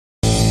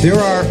There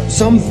are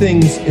some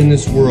things in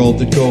this world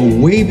that go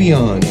way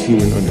beyond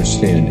human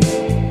understanding.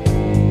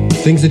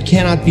 Things that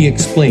cannot be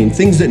explained,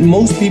 things that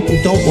most people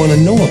don't want to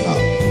know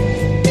about.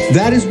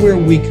 That is where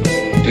we come.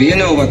 Do you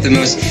know what the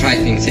most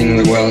frightening thing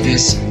in the world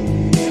is?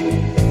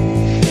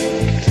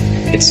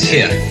 It's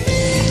fear.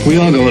 We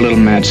all go a little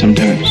mad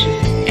sometimes.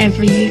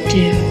 Whatever you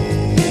do,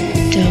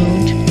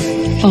 don't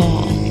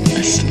fall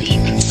asleep.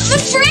 I'm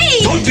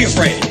afraid! Don't be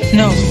afraid!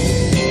 No.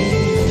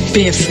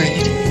 Be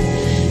afraid.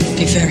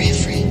 Be very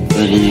afraid.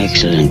 What an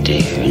excellent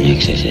day for an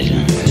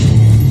exorcism.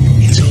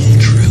 It's all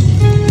true.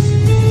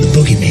 The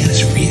boogeyman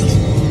is real.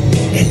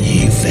 And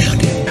you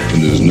found him.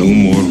 And there's no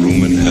more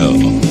room in hell.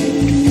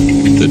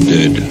 The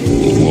dead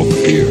will walk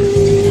here.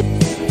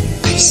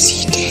 I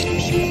see dead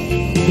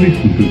people.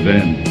 Listen to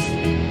them.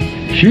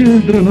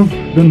 Children of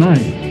the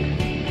night.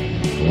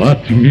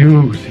 What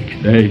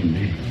music they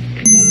make.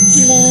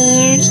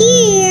 They're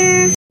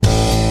here.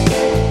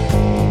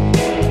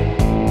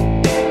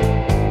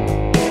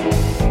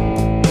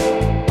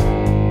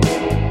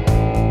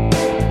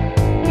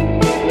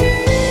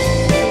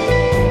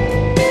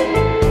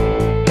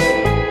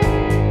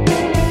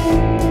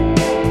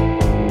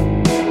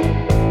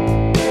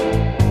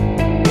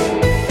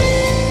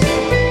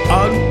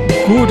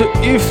 Good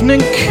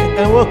evening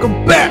and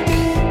welcome back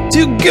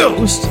to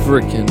Ghost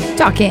Frickin'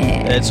 Talking.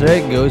 That's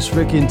right, Ghost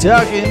Frickin'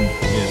 Talking,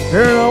 your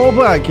paranormal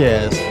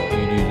podcast.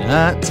 You do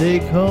not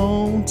take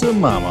home to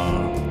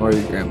mama Or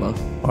your grandma.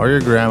 or your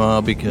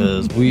grandma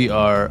because we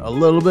are a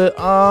little bit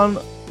on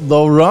the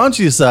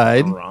raunchy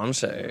side.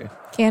 Raunchy.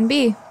 Can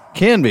be.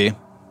 Can be.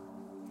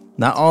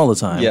 Not all the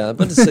time. Yeah,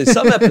 but to say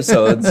some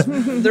episodes,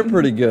 they're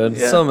pretty good.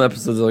 Yeah. Some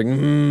episodes are like,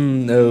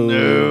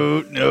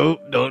 No,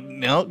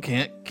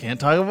 can't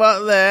talk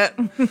about that.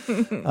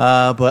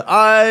 But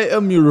I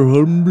am your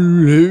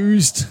humble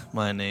host.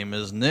 My name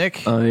is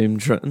Nick. I'm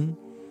Trenton.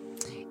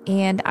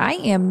 And I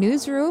am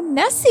Newsroom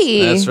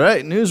Nessie. That's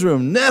right,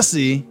 Newsroom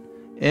Nessie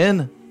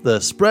in the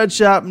Spread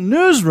Shop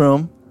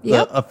Newsroom,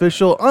 Yep. the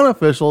official,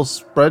 unofficial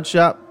Spread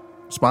Shop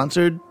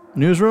sponsored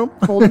newsroom.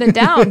 Holding it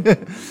down.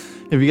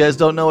 If you guys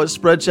don't know what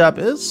Spread Shop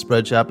is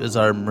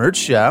our merch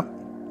shop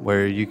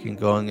where you can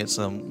go and get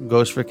some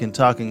Ghost Frickin'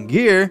 Talking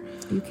gear.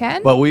 You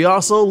can? But we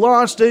also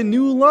launched a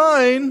new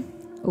line.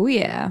 Oh,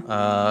 yeah.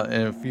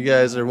 And if you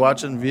guys are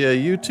watching via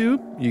YouTube,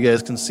 you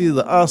guys can see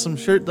the awesome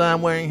shirt that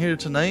I'm wearing here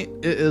tonight.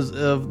 It is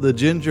of the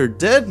Ginger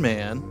Dead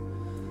Man.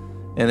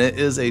 And it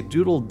is a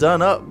doodle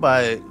done up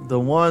by the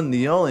one,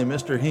 the only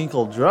Mr.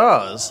 Hinkle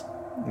Draws.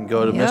 You can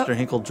go to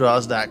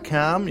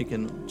MrHinkleDraws.com. You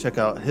can check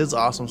out his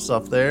awesome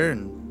stuff there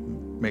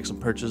and make some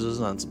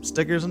purchases on some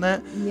stickers and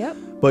that. Yep.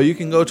 But you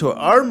can go to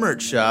our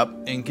merch shop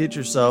and get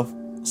yourself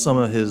some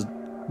of his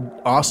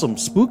awesome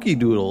spooky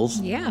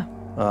doodles. Yeah.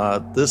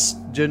 This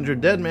Ginger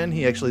Dead Man,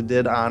 he actually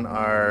did on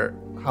our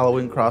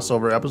Halloween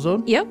crossover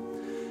episode. Yep.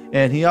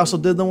 And he also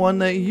did the one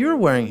that you're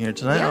wearing here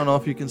tonight. Yeah. I don't know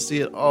if you can see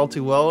it all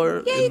too well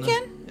or Yeah, you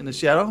can. in the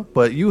shadow.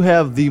 But you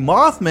have the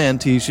Mothman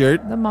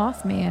t-shirt. The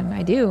Mothman.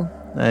 I do.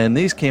 And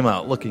these came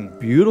out looking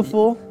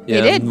beautiful.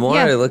 Yeah, did, the more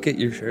yeah. I look at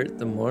your shirt,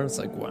 the more it's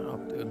like, wow,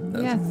 dude,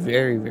 that's Yeah.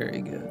 very,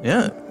 very good.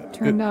 Yeah.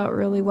 Turned out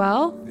really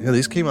well. Yeah,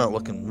 these came out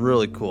looking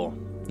really cool.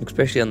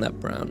 Especially on that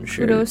brown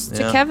shirt. Kudos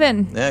to Yeah.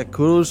 Kevin. Yeah,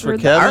 kudos for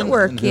the Kevin.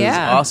 artwork, and his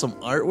yeah. awesome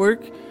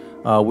artwork.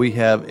 We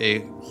have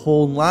a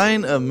whole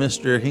line of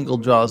Mr. Hinkle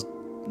Draws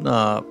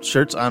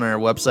shirts on our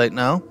website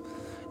now.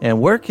 And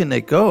where can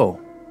they go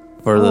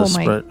for Oh, the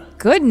my spread?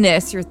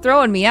 goodness. You're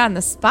throwing me on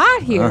the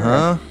spot here.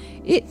 Uh-huh.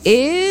 It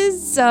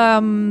is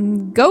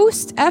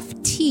Ghost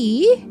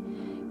FT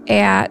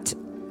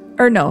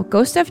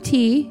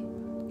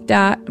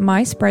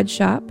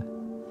GhostFT.myspreadshop.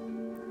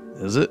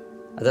 Is it?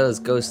 I thought it was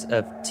Ghost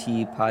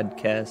FT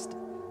Podcast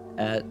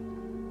at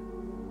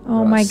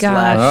Oh my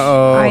gosh.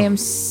 Uh-oh. I am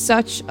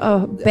such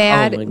a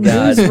bad Oh my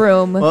God.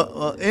 newsroom.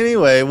 Well,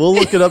 anyway, we'll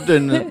look it up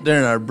during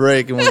our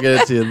break and we'll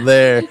get it to you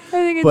there. I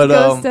think it's but,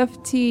 Ghost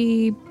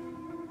FT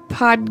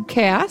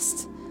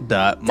Podcast.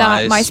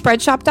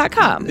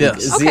 .myspreadshop.com.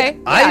 Yes. Okay.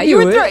 See, I you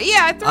knew were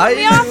it. throwing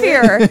me off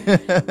here.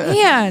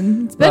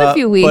 Man, it's been a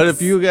few weeks. But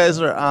if you guys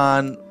are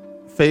on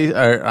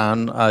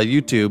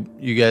YouTube,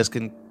 you guys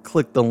can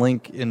click the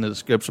link in the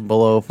description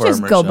below for just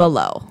our merch go shop.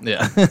 below.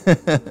 Yeah.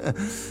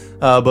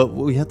 But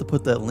we have to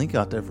put that link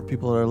out there for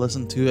people that are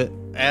listening to it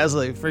as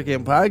a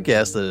freaking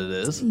podcast that it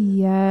is.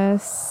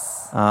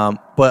 Yes.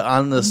 But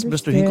on this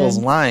Understood. Mr. Hinkle's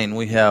line,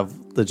 we have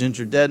the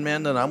Ginger Dead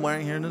Man that I'm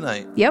wearing here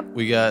tonight. Yep.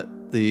 We got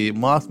the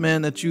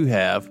Mothman that you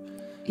have.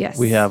 Yes.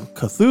 We have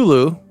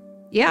Cthulhu.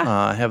 Yeah.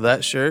 I have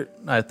that shirt.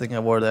 I think I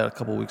wore that a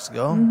couple weeks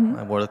ago. Mm-hmm.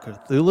 I wore the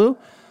Cthulhu.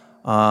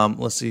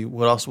 Let's see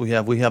what else we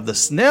have. We have the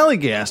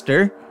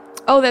Snallygaster,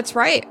 Oh, that's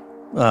right.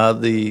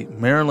 the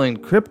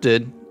Maryland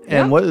Cryptid.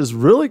 Yeah. And what is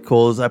really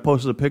cool is I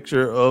posted a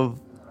picture of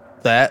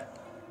that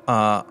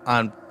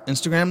on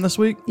Instagram this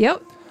week.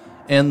 Yep.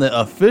 And the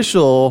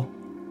official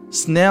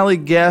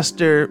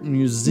Snallygaster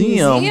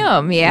Museum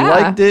yeah.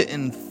 liked it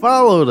and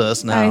followed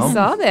us now. I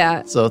saw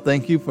that. So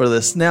thank you for the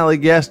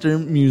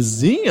Snallygaster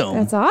Museum.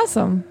 That's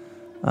awesome.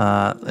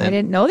 I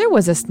didn't know there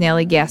was a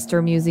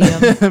Snallygaster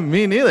museum.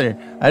 Me neither.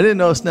 I didn't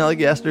know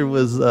Snallygaster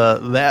was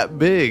that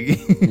big.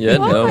 Yeah,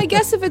 well, I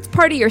guess if it's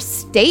part of your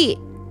state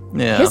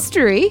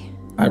history,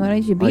 why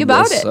don't you be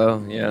about it?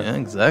 So, yeah,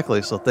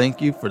 exactly. So thank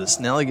you for the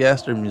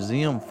Snallygaster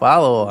Museum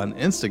follow on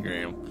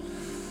Instagram.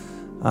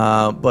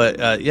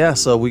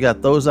 So we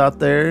got those out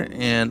there,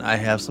 and I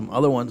have some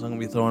other ones I'm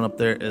going to be throwing up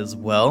there as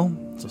well.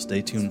 So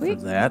stay tuned for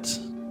that.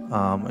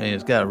 And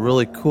it's got a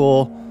really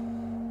cool...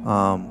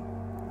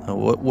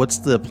 what's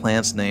the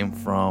plant's name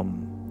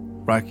from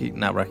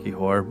not Rocky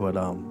Horror, but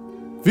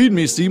Feed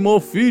Me,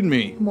 Seymour, Feed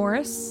Me.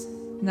 Morris?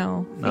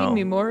 No. Feed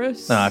Me,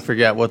 Morris? No, I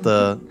forget what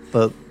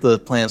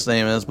the plant's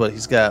name is, but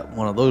he's got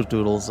one of those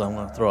doodles I'm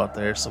going to throw out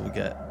there. So we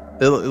got...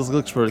 It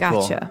looks pretty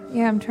cool. Gotcha.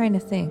 Yeah, I'm trying to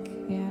think.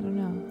 Yeah, I don't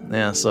know.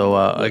 Yeah, so...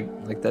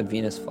 like that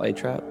Venus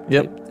flytrap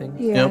type thing?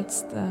 Yeah,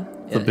 it's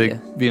the big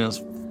Venus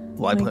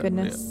flytrap. Oh my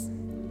goodness. Yeah.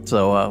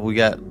 So we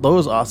got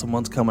those awesome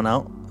ones coming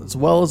out, as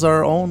well as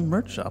our own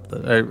merch shop,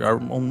 our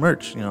own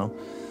merch,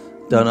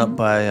 done up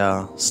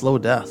by Slow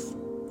Death.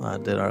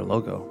 Did our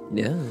logo.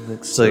 Yeah.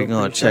 So you're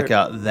going to check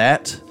out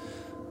that.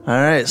 All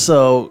right,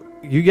 so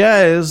you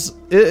guys,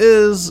 it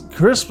is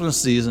Christmas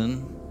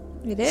season.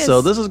 It is.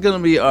 So this is going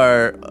to be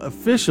our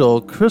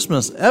official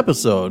Christmas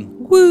episode.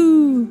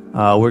 Woo!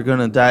 We're going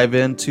to dive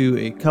into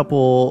a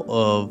couple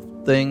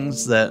of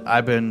things that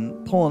I've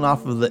been pulling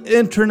off of the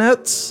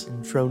intranets.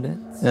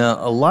 Yeah,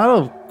 a lot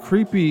of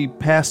creepy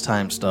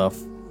pastime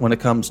stuff when it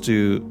comes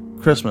to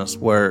Christmas,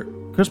 where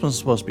Christmas is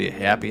supposed to be a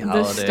happy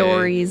holiday. The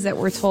stories that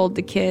were told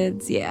to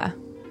kids, yeah.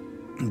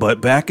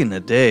 But back in the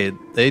day,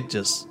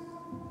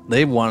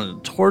 they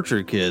wanted to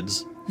torture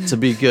kids to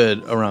be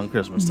good around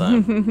Christmas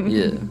time.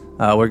 Yeah.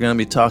 We're going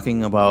to be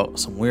talking about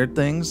some weird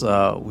things.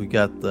 We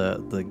got the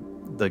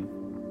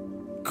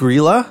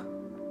Grilla.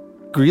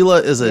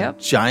 Grilla is a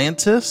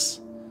giantess.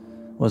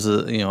 Was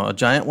a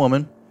giant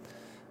woman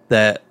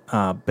that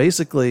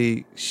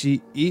basically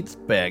she eats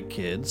bad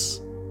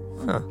kids.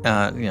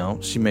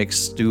 She makes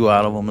stew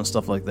out of them and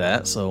stuff like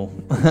that. So,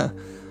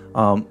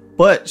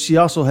 but she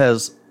also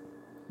has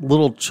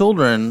little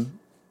children,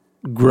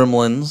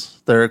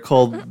 gremlins. They're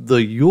called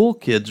the Yule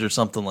Kids or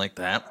something like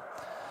that.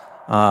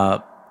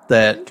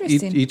 That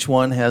each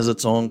one has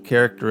its own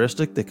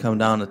characteristic. They come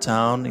down to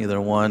town. Either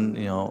one,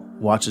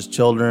 watches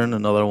children.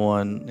 Another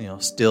one,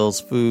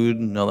 steals food.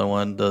 Another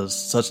one does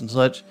such and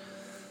such.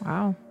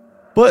 Wow.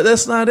 But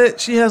that's not it.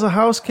 She has a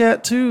house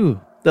cat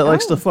too that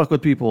likes to fuck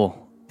with people.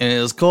 And it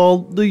is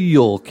called the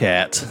Yule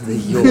Cat. The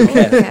Yule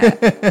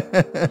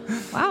Cat.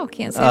 Wow,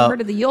 can't say I've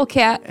heard of the Yule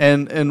Cat.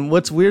 And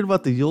what's weird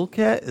about the Yule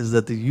Cat is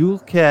that the Yule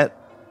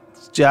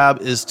Cat's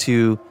job is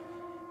to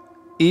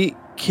eat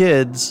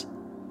kids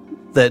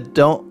that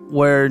don't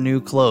wear new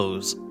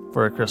clothes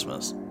for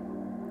Christmas.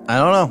 I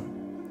don't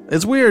know.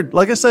 It's weird.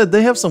 Like I said,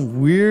 they have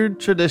some weird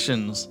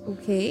traditions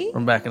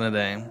from back in the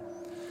day.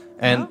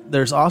 And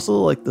there's also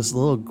like this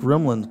little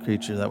gremlin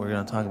creature that we're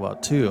going to talk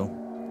about too.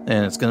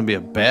 And it's going to be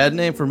a bad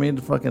name for me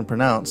to fucking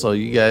pronounce. So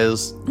you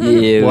guys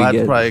will have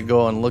to probably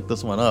go and look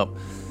this one up.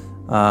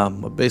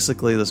 But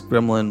basically this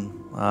gremlin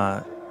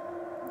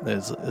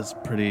is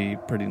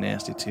pretty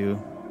nasty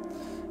too.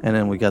 And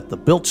then we got the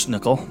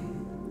Bilchnickel.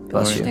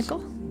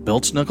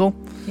 Bilchnickel?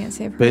 Can't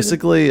say I've heard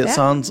basically, of it that.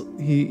 sounds...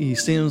 He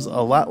seems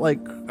a lot like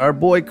our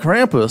boy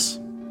Krampus.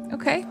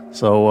 Okay.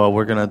 So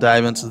we're going to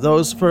dive into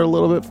those for a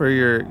little bit for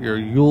your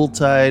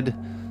Yuletide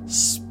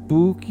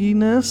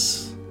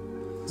spookiness.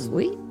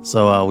 Sweet.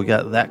 So we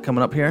got that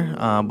coming up here.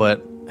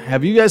 But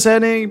have you guys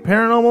had any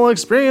paranormal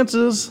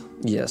experiences?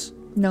 Yes.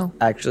 No.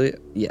 Actually,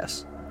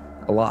 yes.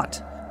 A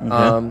lot.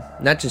 Okay.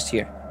 Not just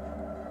here.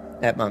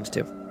 At Mom's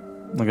too.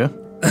 Okay.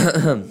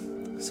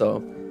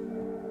 So,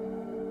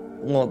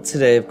 well,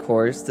 today, of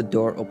course, the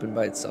door opened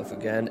by itself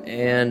again,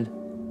 and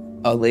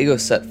a Lego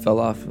set fell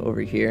off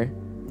over here.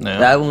 Yeah.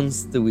 That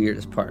one's the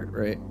weirdest part,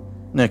 right?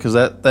 Yeah, because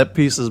that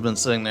piece has been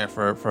sitting there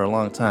for a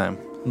long time.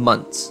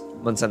 Months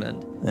on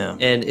end. Yeah.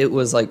 And it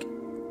was like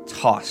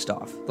tossed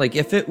off. Like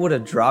if it would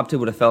have dropped, it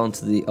would have fell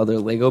into the other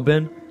Lego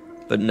bin.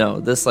 But no,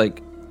 this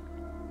like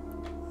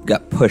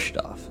got pushed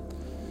off.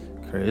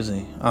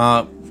 Crazy.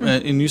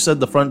 And you said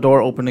the front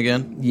door opened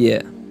again?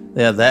 Yeah.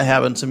 Yeah, that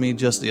happened to me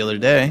just the other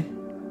day.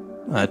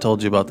 I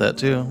told you about that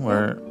too.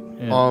 Where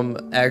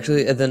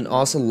actually, and then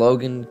also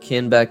Logan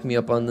can back me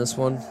up on this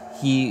one.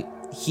 He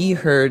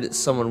heard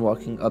someone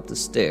walking up the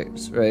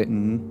stairs, right?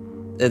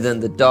 Mm-hmm. And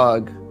then the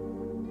dog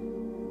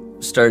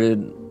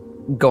started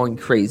going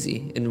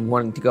crazy and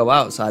wanting to go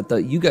out, so I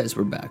thought you guys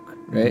were back,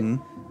 right?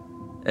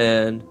 Mm-hmm.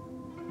 And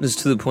this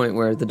is to the point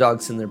where the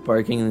dog's in there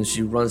barking, and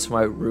she runs to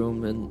my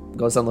room and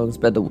goes on Logan's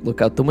bed to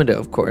look out the window,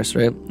 of course,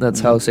 right? That's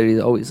how Sadie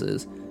always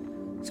is.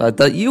 So I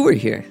thought you were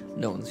here.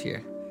 No one's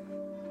here.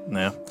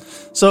 Yeah.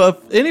 So if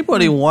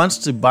anybody wants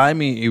to buy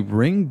me a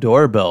Ring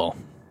doorbell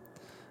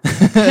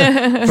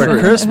for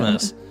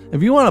Christmas,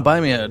 if you want to buy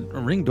me a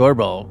Ring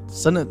doorbell,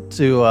 send it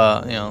to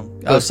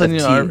I'll send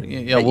you our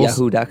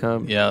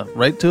yahoo.com. Yeah,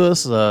 write to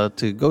us to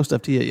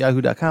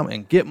ghostft@yahoo.com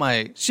and get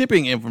my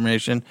shipping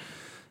information,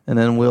 and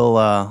then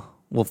we'll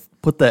we'll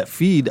put that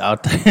feed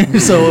out there.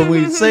 So when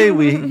we say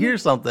we hear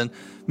something,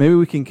 maybe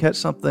we can catch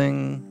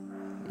something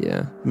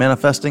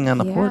manifesting on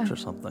the porch or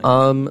something.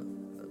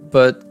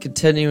 But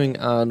continuing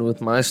on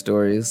with my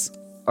stories,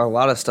 a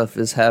lot of stuff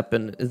has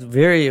happened. It's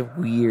very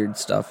weird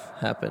stuff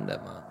happened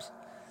at Mom's.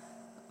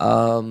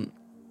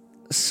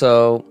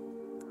 So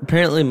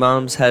apparently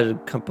Mom's had a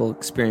couple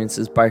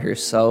experiences by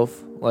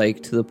herself,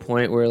 like to the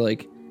point where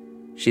like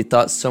she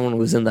thought someone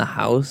was in the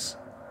house.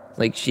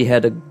 Like she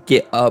had to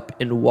get up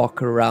and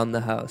walk around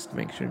the house to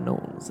make sure no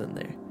one was in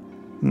there.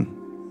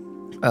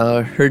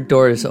 Her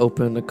doors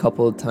opened a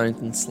couple of times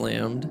and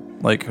slammed.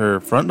 Like her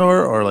front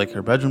door or like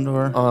her bedroom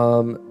door?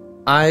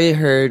 I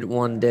heard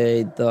one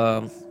day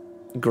the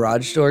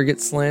garage door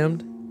get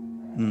slammed.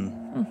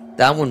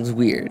 That one's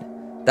weird.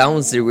 That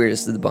one's the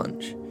weirdest of the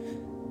bunch.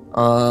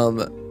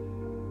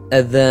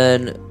 And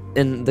then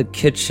in the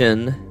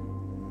kitchen,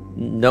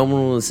 no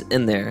one was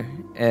in there,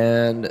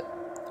 and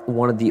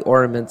one of the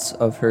ornaments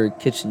of her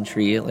kitchen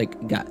tree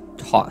like got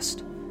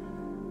tossed,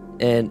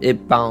 and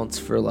it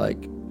bounced for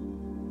like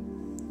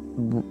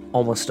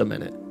almost a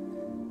minute.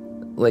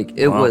 Like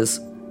it was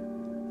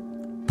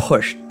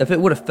pushed. If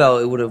it would have fell,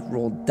 it would have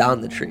rolled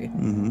down the tree.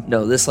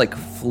 No, this like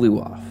flew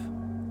off.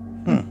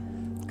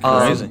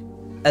 Crazy.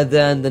 And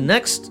then the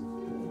next,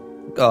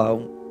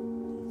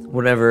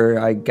 whenever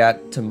I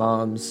got to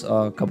Mom's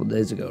a couple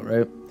days ago,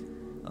 right?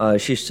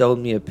 She showed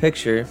me a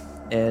picture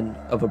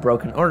of a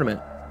broken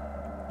ornament.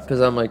 Because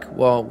I'm like,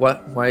 well,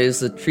 what? Why is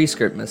the tree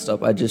skirt messed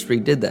up? I just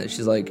redid that.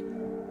 She's like,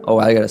 oh,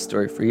 I got a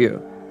story for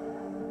you.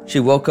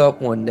 She woke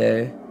up one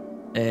day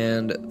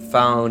and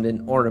found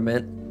an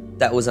ornament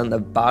that was on the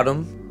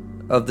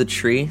bottom of the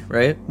tree,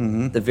 right?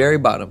 The very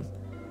bottom.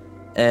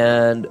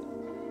 And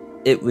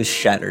it was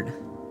shattered.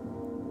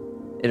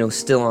 And it was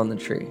still on the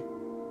tree.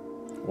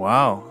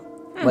 Wow.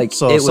 Like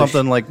so it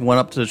something like went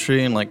up to the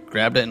tree and like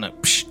grabbed it and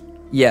like psh.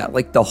 Yeah,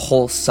 like the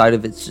whole side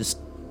of it's just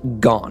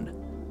gone.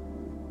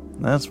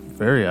 That's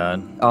very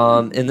odd.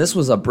 And this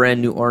was a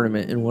brand new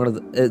ornament,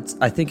 and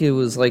I think it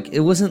was like,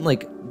 it wasn't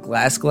like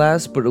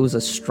glass, but it was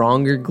a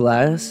stronger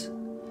glass.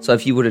 So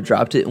if you would have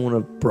dropped it, it would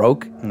have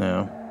broke.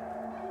 No.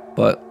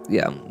 But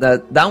yeah,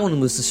 that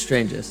one was the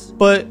strangest.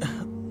 But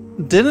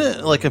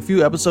didn't like a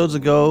few episodes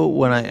ago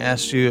when I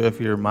asked you if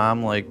your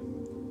mom like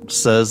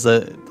says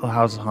that the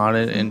house is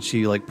haunted and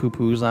she like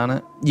poo-poos on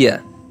it?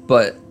 Yeah,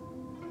 but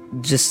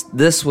just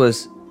this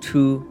was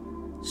too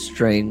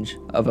strange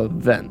of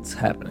events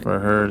happening for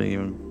her to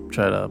even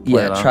try to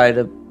play it off. Try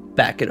to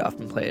back it off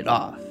and play it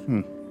off.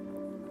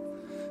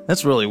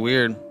 That's really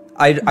weird.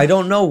 I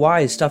don't know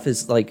why stuff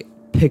is like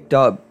picked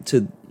up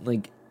to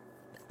like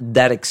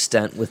that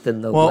extent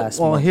within the last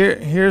month.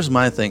 Here's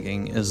my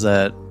thinking is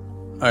that,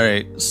 all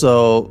right,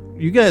 so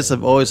you guys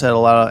have always had a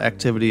lot of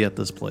activity at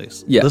this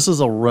place. Yeah. This is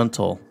a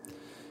rental.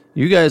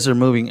 You guys are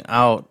moving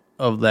out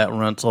of that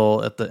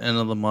rental at the end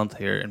of the month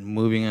here and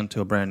moving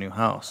into a brand new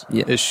house.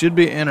 Yeah. It should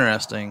be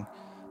interesting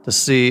to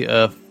see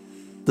if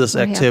this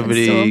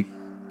activity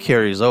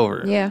carries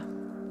over. Yeah.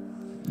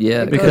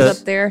 Yeah. It goes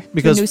up there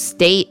to a new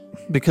state.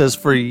 Because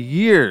for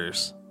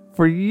years,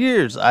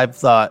 I've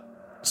thought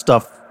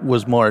stuff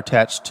was more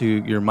attached to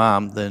your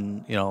mom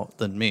than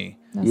me.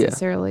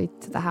 Necessarily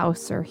to the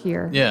house or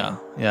here.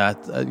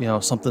 Yeah.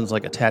 Something's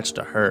like attached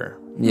to her.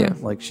 Yeah.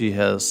 Like she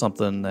has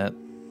something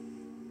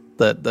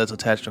that's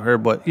attached to her,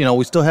 but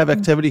we still have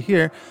activity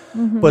here.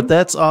 But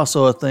that's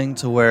also a thing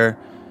to where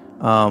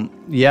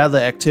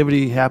the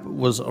activity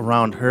was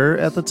around her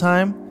at the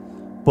time,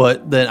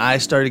 but then I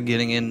started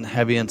getting in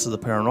heavy into the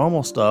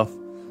paranormal stuff.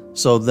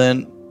 So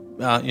then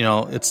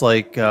it's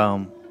like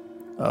a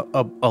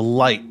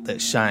light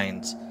that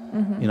shines.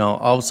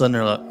 All of a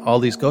sudden all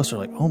these ghosts are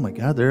like, oh my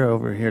god, they're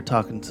over here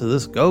talking to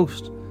this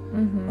ghost.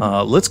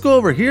 Let's go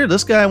over here,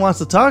 this guy wants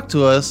to talk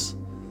to us.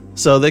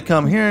 So they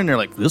come here and they're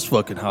like, this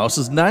fucking house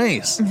is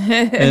nice.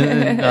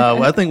 and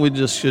I think we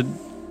just should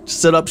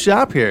set up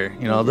shop here.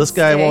 This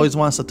guy always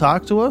wants to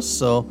talk to us.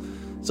 So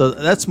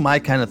that's my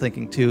kind of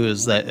thinking too,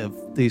 is that if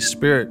these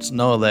spirits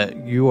know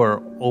that you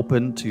are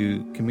open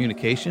to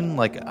communication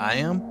like I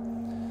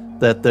am,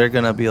 that they're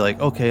going to be like,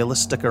 okay,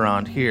 let's stick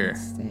around here.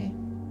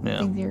 Yeah. I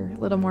think they're a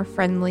little more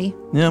friendly.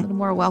 Yeah. A little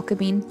more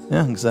welcoming.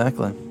 Yeah,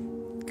 exactly.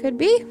 Could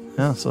be.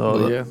 Yeah,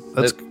 so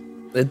that's...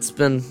 It's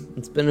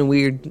been a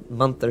weird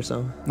month or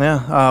so.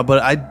 Yeah,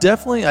 but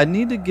I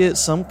need to get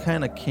some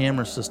kind of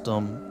camera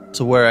system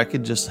to where I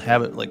could just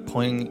have it like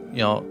pointing,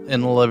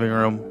 in the living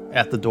room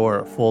at the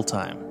door full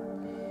time.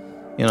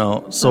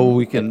 So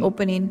we can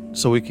opening.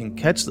 So we can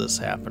catch this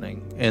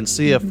happening and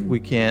see if we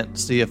can't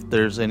see if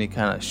there's any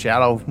kind of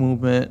shadow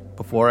movement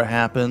before it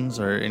happens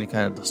or any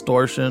kind of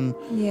distortion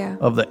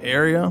of the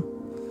area.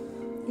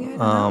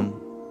 Yeah.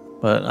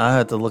 But I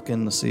had to look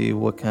in to see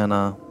what kind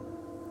of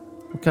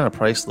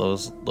price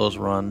those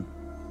run.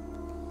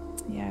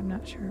 Yeah, I'm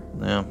not sure.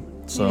 Yeah.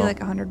 So maybe like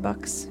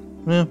 $100.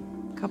 Yeah.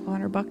 A couple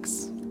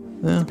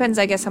 $100. Yeah. Depends,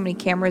 I guess, how many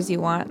cameras you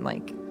want.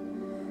 Like,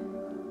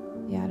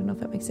 I don't know if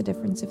that makes a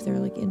difference if they're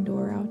like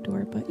indoor or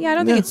outdoor. But I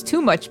don't think it's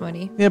too much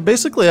money. Yeah,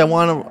 basically, I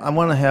want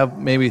to have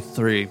maybe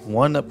 3.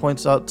 One that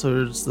points out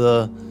towards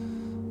the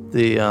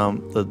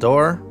the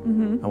door.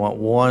 I want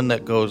one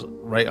that goes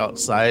right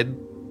outside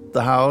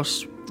the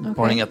house,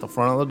 pointing at the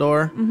front of the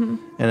door, and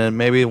then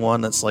maybe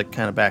one that's like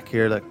kind of back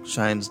here that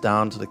shines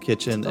down to the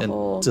kitchen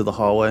and to the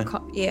hallway.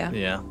 Yeah.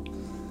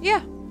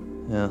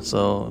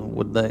 So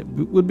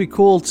would be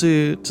cool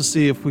to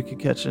see if we could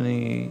catch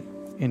any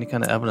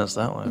kind of evidence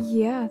that way.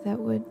 Yeah, that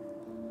would.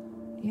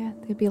 Yeah,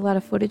 there'd be a lot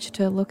of footage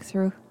to look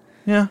through.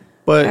 Yeah,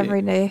 but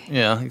every day.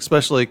 Yeah,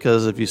 especially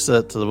because if you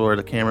set it to where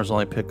the cameras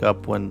only pick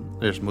up when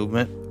there's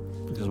movement,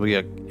 because we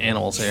got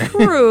animals here.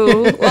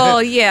 True.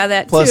 Well, yeah,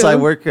 that Plus, too. I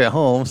work at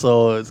home,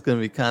 so it's going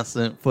to be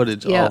constant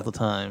footage all the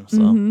time.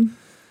 So,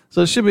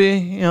 so it should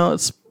be,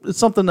 it's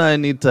something that I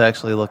need to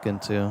actually look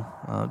into,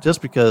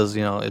 just because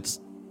it's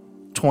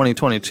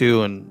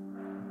 2022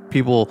 and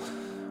people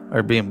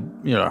are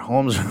being, our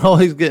homes are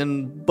always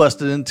getting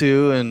busted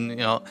into,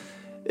 and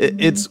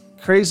it's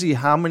crazy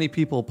how many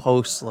people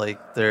post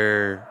like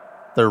their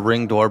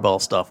Ring doorbell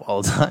stuff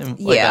all the time,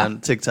 like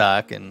on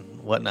TikTok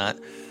and whatnot.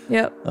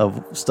 Yep.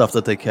 Of stuff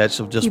that they catch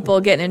of just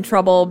people getting in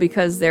trouble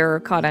because they're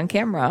caught on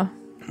camera.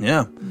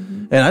 Yeah.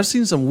 And I've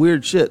seen some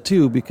weird shit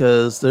too,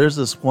 because there's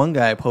this one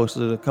guy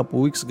posted a couple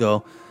weeks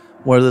ago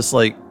where this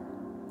it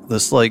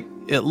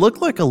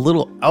looked like a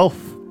little elf,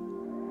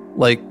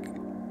 like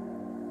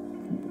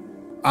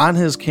on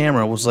his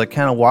camera was like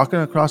kind of walking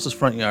across his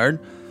front yard,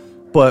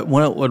 but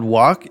when it would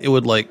walk, it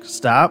would like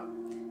stop,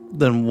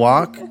 then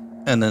walk,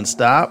 and then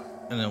stop,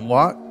 and then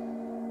walk.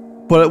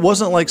 But it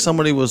wasn't like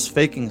somebody was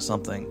faking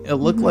something. It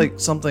looked like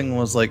something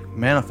was like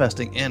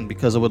manifesting in,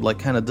 because it would like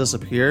kind of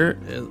disappear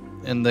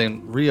and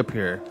then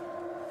reappear.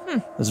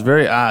 It's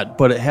very odd,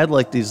 but it had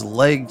like these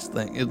legs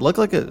thing. It looked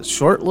like a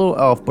short little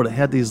elf, but it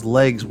had these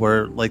legs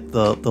where like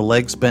the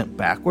legs bent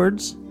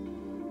backwards.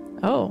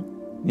 Oh.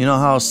 You know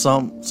how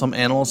some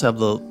animals have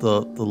the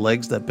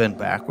legs that bend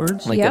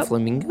backwards? Like a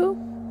flamingo?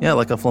 Yeah,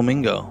 like a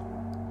flamingo.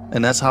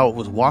 And that's how it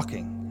was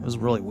walking. It was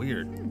really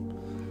weird.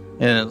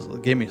 And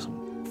it gave me some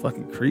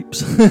fucking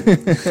creeps.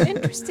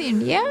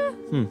 Interesting. Yeah.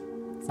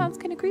 Sounds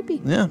kind of creepy.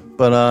 Yeah.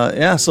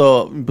 But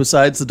so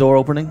besides the door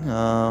opening,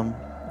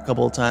 a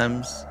couple of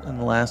times in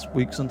the last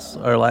week since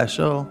our last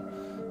show,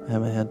 I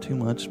haven't had too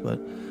much,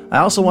 but I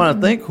also want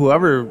to thank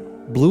whoever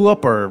blew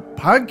up our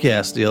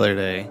podcast the other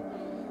day.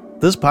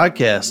 This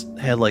podcast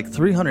had like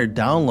 300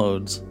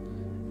 downloads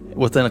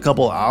within a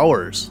couple of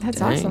hours.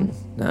 That's awesome.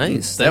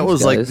 Nice. That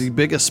was like the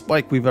biggest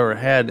spike we've ever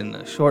had in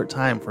a short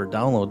time for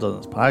downloads on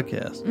this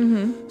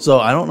podcast. So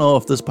I don't know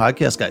if this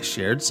podcast got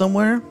shared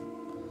somewhere.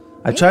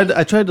 I tried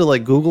to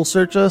like Google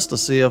search us to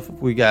see if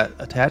we got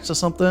attached to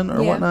something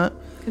or whatnot.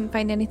 Couldn't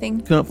find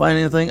anything.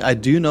 I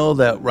do know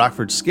that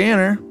Rockford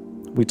Scanner,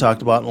 we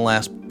talked about in the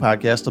last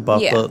podcast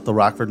about the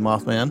Rockford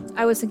Mothman.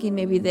 I was thinking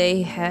maybe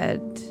they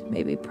had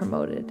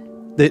promoted.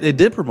 They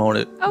did promote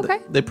it. Okay.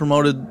 They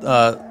promoted,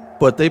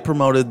 but they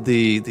promoted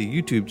the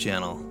YouTube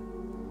channel.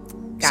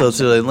 Gotcha.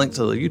 So they linked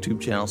to the YouTube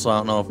channel. So I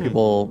don't know if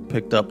people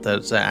picked up that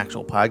it's an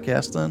actual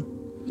podcast then.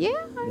 Yeah,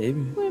 maybe.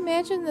 I would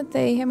imagine that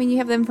you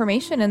have the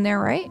information in there,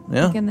 right?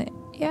 Yeah. Like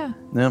Yeah,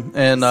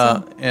 and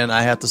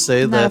I have to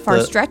say not that a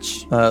far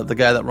stretch. The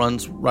guy that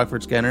runs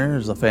Rockford Scanner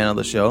is a fan of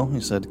the show.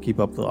 He said to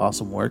keep up the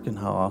awesome work and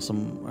how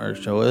awesome our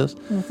show is.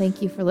 Well,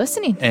 thank you for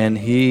listening. And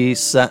he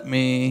sent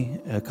me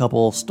a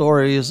couple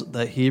stories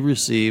that he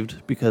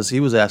received because he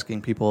was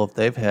asking people if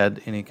they've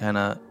had any kind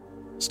of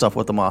stuff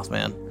with the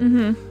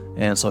Mothman.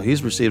 And so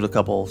he's received a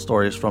couple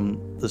stories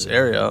from this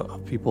area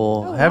of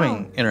people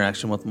having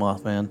interaction with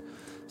Mothman.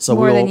 So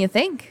more than you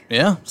think.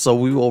 Yeah, so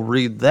we will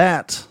read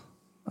that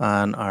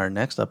on our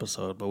next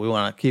episode, but we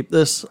want to keep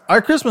this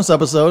our Christmas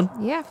episode.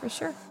 Yeah, for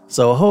sure.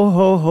 So ho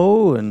ho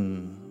ho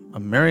and a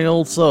merry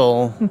old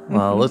soul.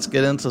 Let's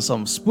get into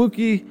some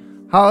spooky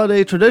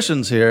holiday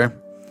traditions here.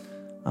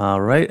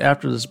 Right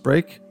after this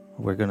break,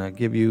 we're gonna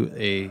give you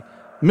a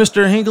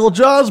Mr. Hinkle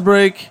Jaws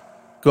break.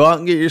 Go out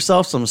and get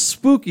yourself some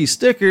spooky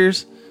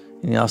stickers,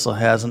 and he also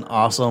has an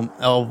awesome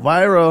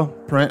Elvira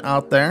print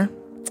out there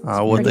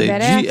with a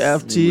badass.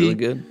 GFT, really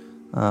good.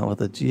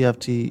 with a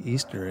GFT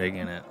Easter egg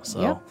in it.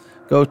 So.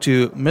 Go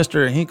to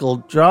Mr.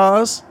 Hinkle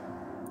Jaws.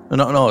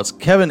 No, it's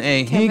Kevin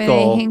A.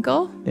 Hinkle.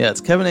 Hinkle? Yeah,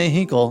 it's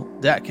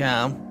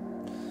KevinAHinkle.com.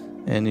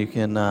 And you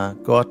can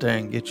go out there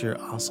and get your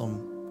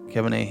awesome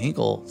Kevin A.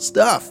 Hinkle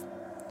stuff.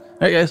 All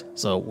right, guys.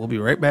 So we'll be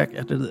right back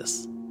after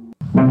this.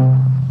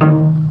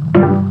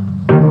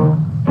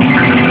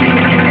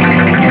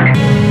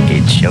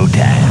 It's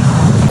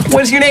showtime.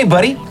 What's your name,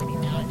 buddy?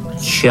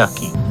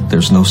 Chucky.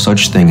 There's no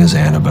such thing as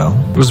Annabelle.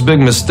 It was a big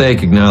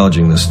mistake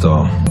acknowledging this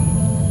doll.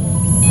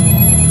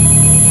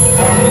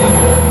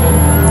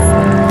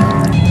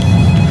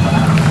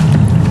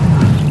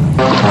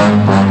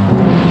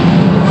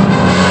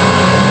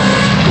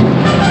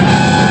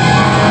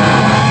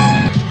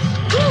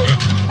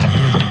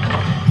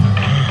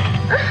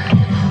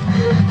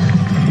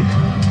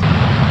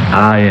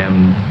 I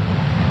am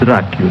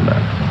Dracula.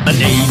 My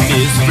name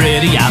is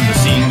Freddy, I'm the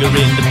singer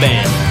in the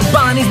band.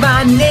 Bonnie's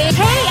my name.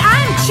 Hey,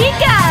 I'm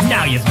Chica.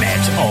 Now you've met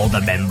all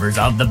the members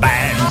of the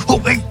band. Oh,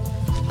 hey,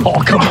 Oh,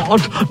 come on.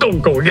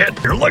 Don't go yet.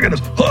 Here, look at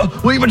us. Huh?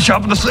 We even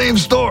shop at the same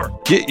store.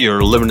 Get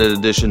your limited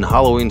edition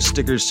Halloween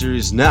sticker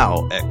series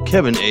now at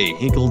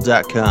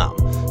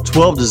KevinAHinkle.com.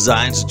 12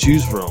 designs to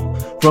choose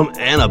from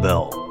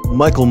Annabelle,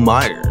 Michael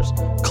Myers,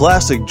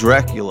 Classic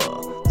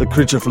Dracula, The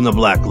Creature from the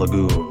Black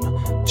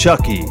Lagoon,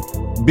 Chucky,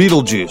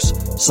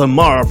 Beetlejuice,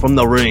 Samara from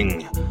The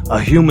Ring, A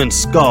Human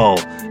Skull,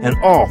 and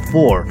all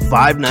 4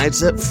 Five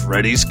Nights at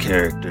Freddy's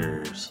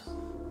characters.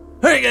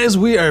 Alright guys,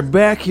 we are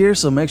back here,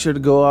 so make sure to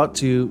go out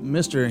to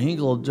Mr.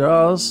 Hinkle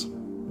Draws.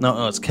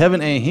 No, it's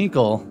Kevin A.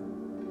 Hinkle,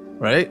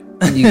 right?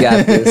 You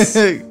got this.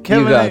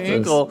 Kevin A.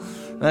 Hinkle.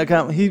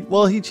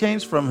 He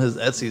changed from his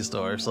Etsy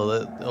store, so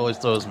that always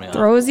throws me off.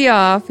 Throws you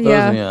off,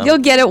 yeah. You'll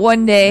get it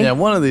one day. Yeah,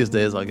 one of these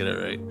days I'll get it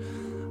right.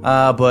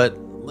 But,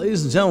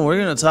 ladies and gentlemen, we're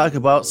going to talk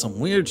about some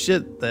weird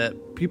shit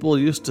that people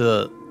used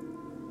to,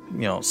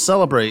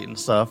 celebrate and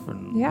stuff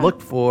and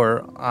look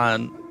for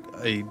on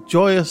a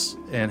joyous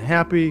and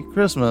happy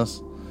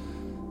Christmas.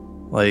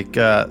 Like,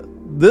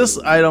 this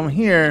item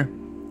here,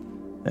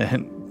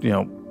 and,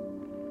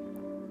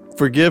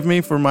 forgive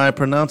me for my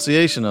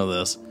pronunciation of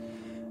this.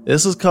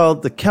 This is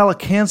called the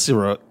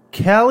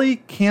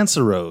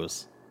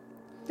Calicancerose.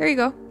 There you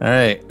go. All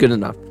right. Good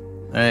enough.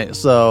 All right.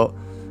 So,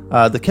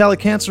 the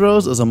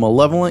Calicancerose is a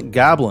malevolent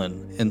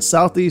goblin in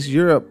Southeast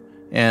Europe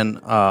and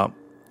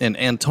in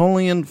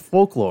Anatolian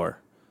folklore.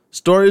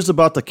 Stories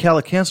about the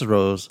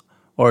Calicancerose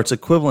or its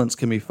equivalents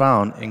can be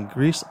found in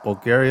Greece,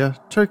 Bulgaria,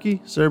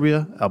 Turkey,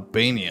 Serbia,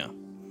 Albania.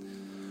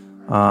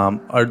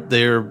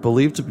 They're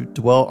believed to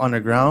dwell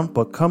underground,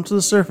 but come to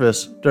the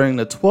surface during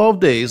the 12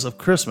 days of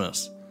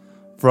Christmas.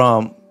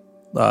 From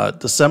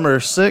December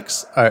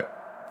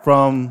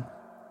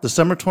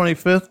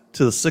 25th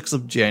to the 6th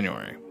of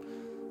January.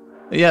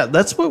 Yeah,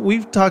 that's what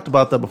we've talked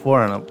about that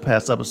before in a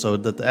past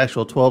episode, that the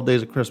actual 12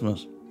 days of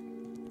Christmas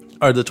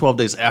are the 12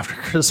 days after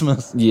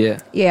Christmas. Yeah.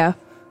 Yeah.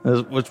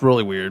 Which is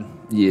really weird.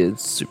 Yeah,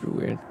 it's super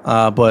weird.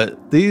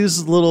 But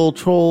these little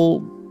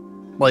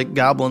troll-like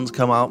goblins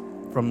come out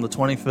from the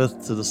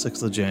 25th to the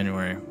 6th of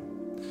January.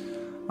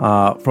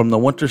 From the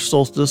winter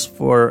solstice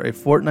for a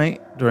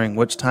fortnight, during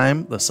which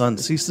time the sun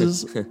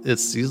ceases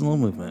its seasonal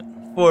movement.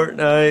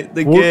 Fortnite,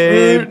 the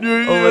game.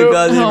 Oh my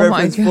god, they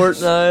reference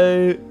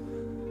Fortnite.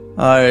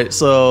 Alright,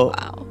 so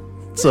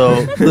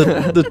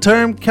the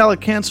term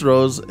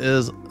Calicancerose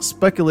is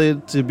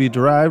speculated to be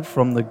derived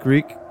from the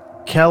Greek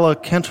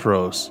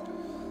Calicanteros.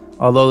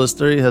 Although this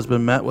theory has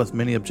been met with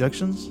many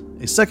objections,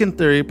 a second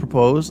theory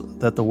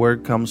proposed that the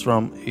word comes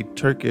from a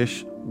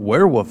Turkish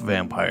werewolf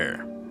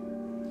vampire.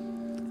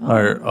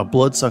 Or a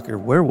bloodsucker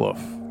werewolf.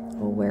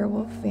 A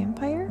werewolf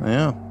vampire?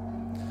 Yeah.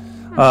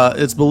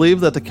 It's believed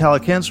that the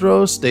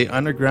Calicancerose stay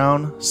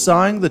underground,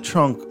 sawing the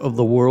trunk of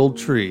the world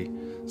tree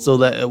so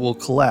that it will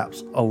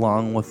collapse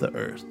along with the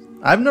earth.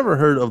 I've never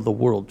heard of the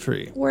world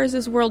tree. Where's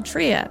this world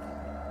tree at?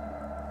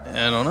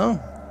 I don't know.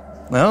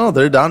 No,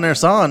 they're down there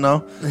sawing,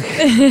 though.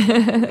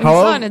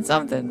 Sawing at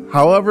something.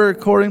 However,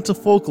 according to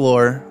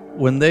folklore,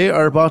 when they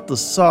are about to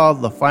saw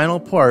the final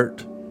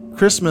part,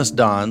 Christmas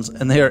dawns,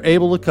 and they are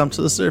able to come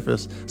to the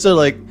surface. So,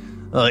 like,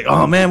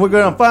 oh man, we're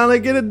gonna finally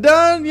get it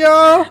done,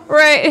 y'all!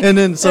 Right. And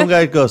then some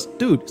guy goes,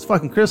 "Dude, it's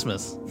fucking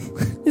Christmas."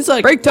 He's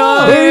like, "Break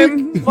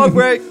time, smoke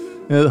break."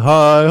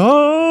 Hi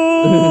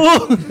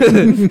ho!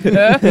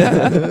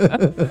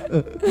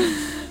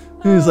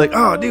 He's like,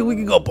 "Oh, dude, we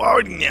can go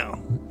party now."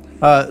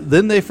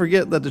 Then they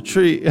forget that the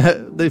tree.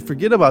 They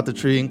forget about the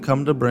tree and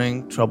come to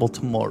bring trouble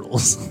to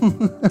mortals.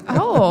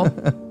 Oh.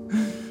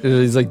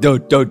 He's like,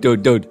 dude.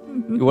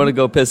 You want to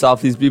go piss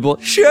off these people?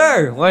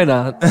 Sure, why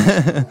not?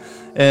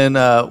 And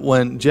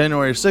when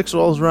January 6th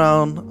rolls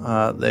around,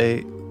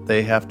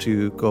 they have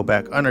to go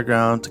back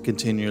underground to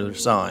continue their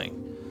sawing.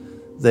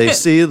 They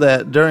see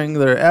that during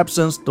their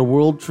absence, the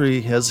world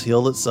tree has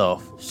healed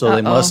itself, so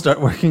they must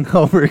start working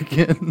over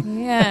again.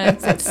 Yeah,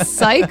 it's a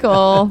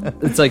cycle.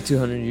 It's like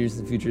 200 years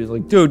in the future. It's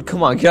like, dude,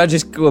 come on, can I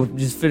just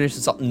finish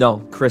this up? No,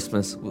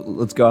 Christmas,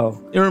 let's go.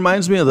 It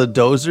reminds me of the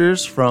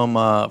Dozers from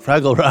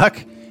Fraggle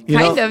Rock. You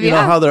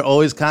know how they're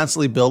always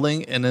constantly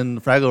building, and then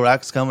the Fraggle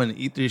Rocks come and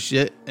eat their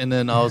shit, and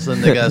then all of a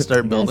sudden they gotta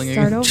start building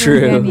again.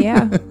 True. Again,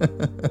 yeah.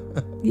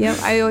 Yep,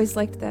 I always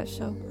liked that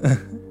show.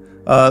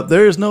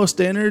 There is no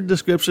standard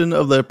description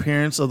of the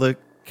appearance of the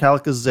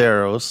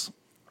Calicancerose.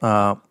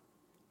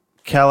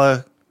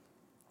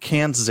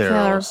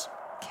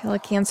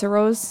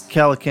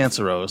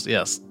 Calicancerose,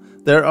 yes.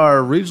 There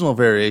are regional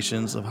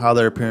variations of how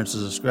their appearance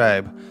is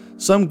described.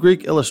 Some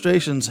Greek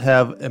illustrations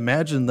have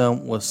imagined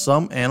them with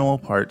some animal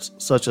parts,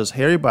 such as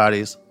hairy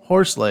bodies,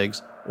 horse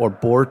legs, or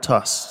boar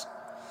tusks.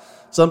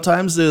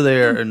 Sometimes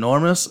they are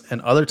enormous,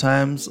 and other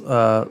times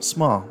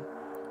small.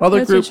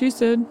 That's what she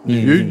said.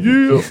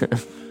 Yeah.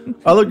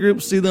 Other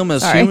groups see them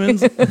as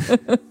humans.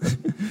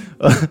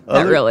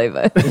 Not really,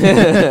 but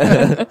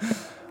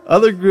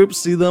other groups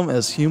see them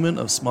as human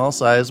of small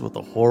size with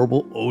a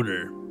horrible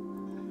odor.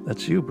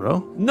 That's you, bro.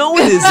 No,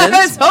 it isn't. I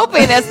was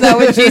hoping that's not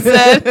what she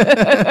said.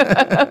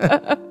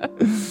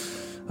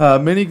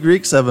 Many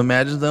Greeks have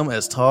imagined them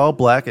as tall,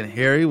 black, and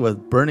hairy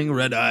with burning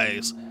red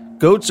eyes,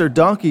 goats or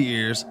donkey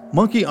ears,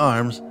 monkey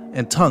arms,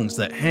 and tongues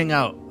that hang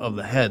out of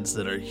the heads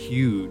that are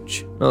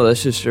huge. Oh,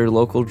 that's just your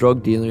local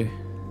drug dealer.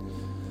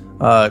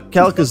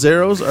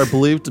 Calicazeros are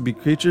believed to be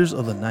creatures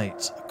of the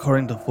night.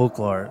 According to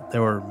folklore,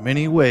 there were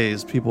many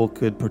ways people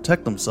could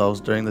protect themselves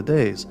during the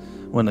days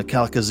when the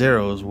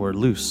Calicazeros were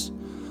loose.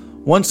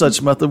 One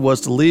such method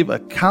was to leave a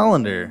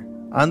calendar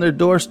on their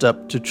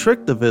doorstep to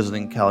trick the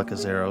visiting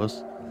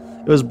Calicazeros.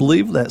 It was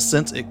believed that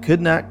since it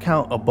could not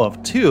count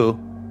above 2,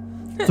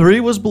 3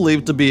 was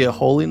believed to be a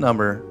holy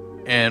number,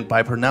 and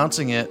by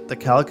pronouncing it, the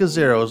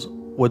Calicazeros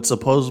would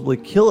supposedly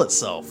kill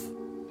itself.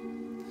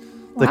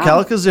 The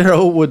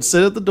Calicazero would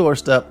sit at the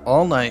doorstep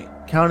all night,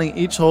 counting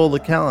each hole of the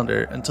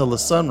calendar until the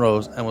sun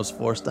rose and was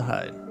forced to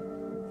hide.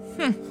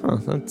 Huh,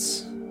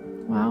 that's...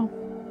 Wow.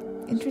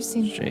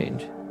 Interesting.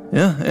 Strange.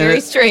 Yeah.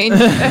 Very strange.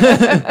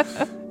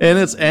 And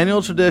it's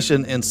annual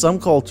tradition in some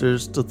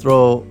cultures to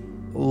throw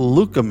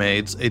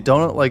lucamades, a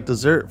donut-like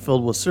dessert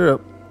filled with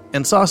syrup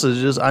and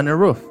sausages, on your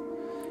roof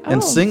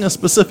and sing a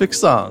specific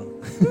song.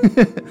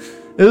 It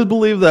is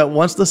believed that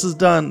once this is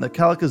done, the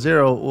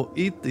Calicazero will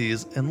eat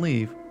these and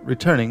leave,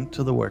 returning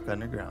to the work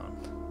underground.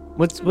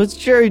 What's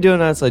Jerry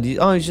doing outside?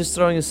 He's just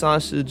throwing a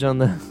sausage on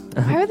the...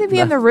 Why would they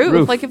be on the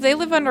roof? Like, if they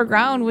live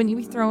underground, wouldn't you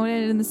be throwing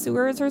it in the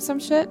sewers or some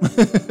shit?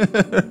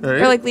 Right?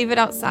 Or, like, leave it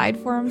outside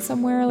for them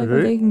somewhere, like,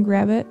 where they can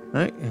grab it?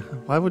 Right?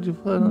 Why would you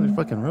put it on your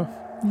fucking roof?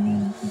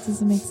 Yeah, that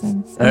doesn't make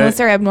sense. Unless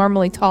they're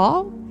abnormally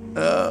tall?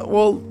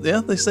 Well, yeah,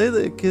 they say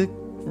that it could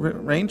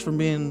range from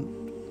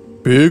being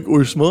big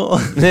or small.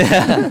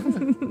 Yeah.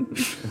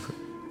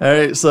 All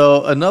right,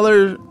 so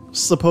another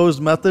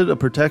supposed method of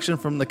protection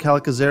from the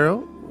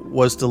Calicazero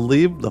was to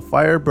leave the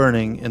fire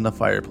burning in the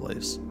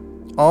fireplace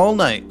all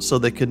night so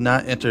they could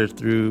not enter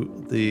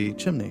through the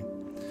chimney.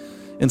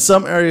 In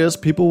some areas,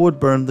 people would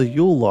burn the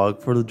Yule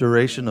log for the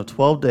duration of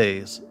 12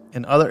 days.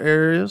 In other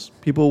areas,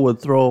 people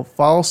would throw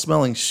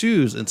foul-smelling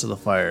shoes into the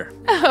fire.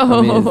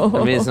 Oh.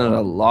 I mean, it's not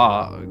a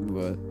log,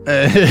 but...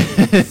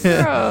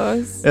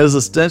 Gross. As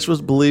the stench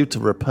was believed to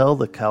repel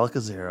the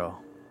Calicazero.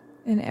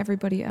 And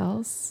everybody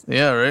else.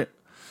 Yeah, right.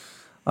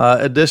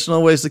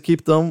 Additional ways to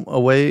keep them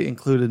away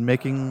included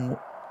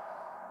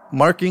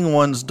marking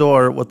one's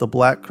door with a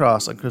black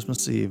cross on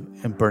Christmas Eve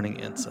and burning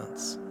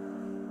incense.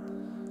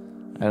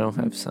 I don't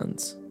have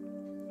sons.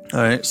 All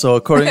right, so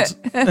according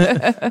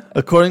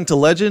to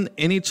legend,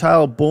 any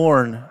child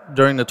born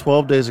during the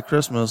 12 days of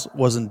Christmas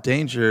was in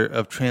danger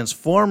of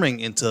transforming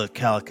into a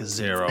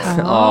Calicazero.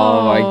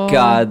 Oh my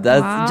God!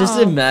 That's just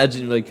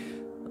imagine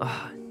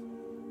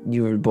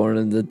you were born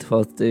on the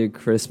 12th day of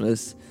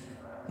Christmas.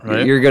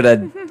 Right? You're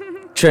gonna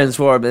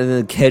transform,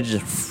 and the kid's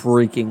just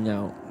freaking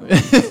out.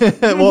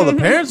 Well, the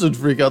parents would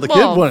freak out. The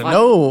kid wouldn't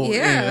know.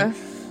 Yeah.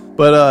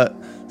 But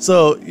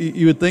so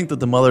you would think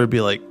that the mother would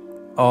be like,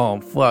 "Oh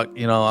fuck,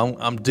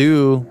 I'm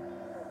due,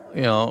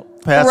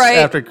 past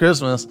after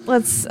Christmas.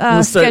 Let's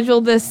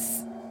schedule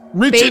this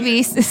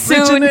baby soon.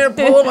 Reach in there,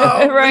 pull him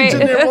out. Right.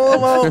 Reach in there, pull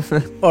him out.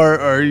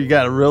 or you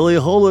got to really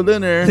hold it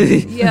in there.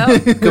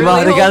 Yep. Come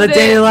on, I got a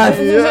day left.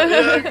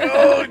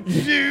 Oh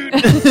shoot.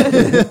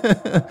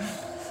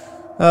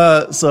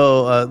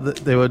 So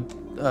they would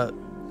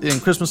in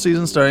Christmas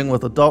season, starting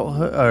with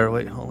adulthood. Or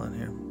wait, hold on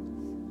here.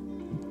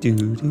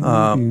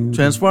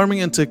 Transforming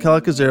into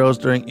Calicazeros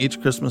during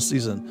each Christmas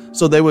season.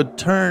 So they would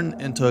turn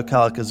into a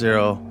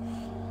Calicazero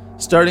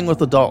starting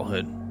with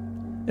adulthood.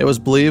 It was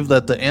believed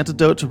that the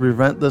antidote to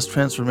prevent this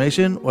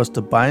transformation was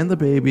to bind the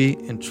baby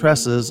in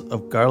tresses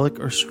of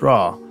garlic or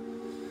straw,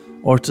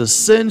 or to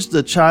singe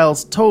the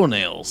child's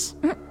toenails.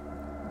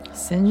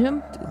 Singe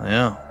them?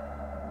 Yeah.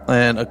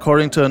 And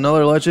according to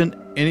another legend,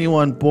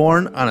 anyone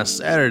born on a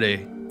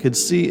Saturday could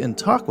see and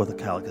talk with a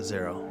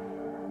Calicazero.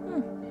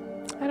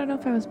 I don't know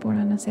if I was born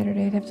on a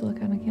Saturday. I'd have to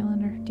look on a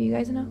calendar. Do you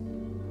guys know?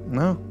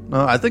 No,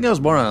 I think I was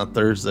born on a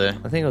Thursday.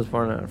 I think I was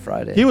born on a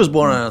Friday. He was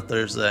born on a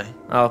Thursday.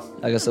 Oh,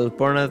 I guess I was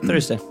born on a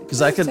Thursday.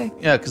 Because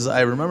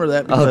I remember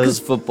that because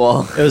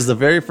football. It was the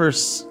very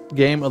first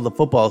game of the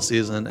football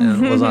season,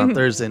 and it was on a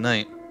Thursday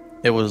night.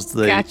 It was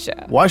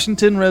the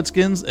Washington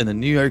Redskins and the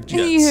New York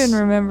Jets. You even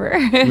remember.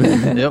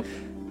 Yep.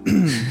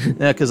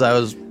 Yeah, because I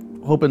was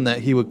hoping that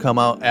he would come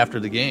out after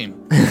the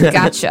game.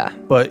 Gotcha.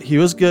 But he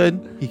was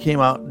good. He came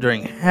out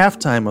during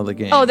halftime of the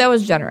game. Oh, that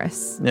was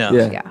generous. Yeah,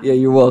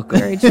 you're welcome.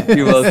 Very generous.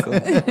 You're welcome.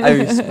 I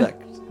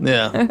respect.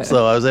 Yeah,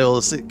 so I was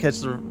able to catch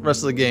the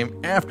rest of the game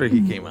after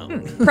he came out.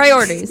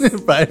 Priorities.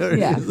 Priorities.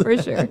 Yeah, for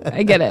sure.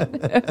 I get it.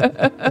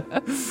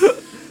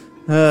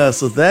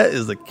 So that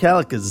is the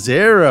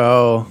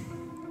Calicazero.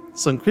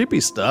 Some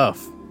creepy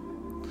stuff.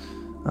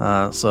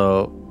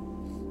 So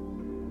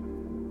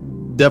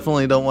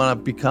definitely don't want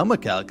to become a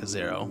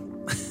Calicazero.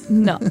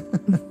 No,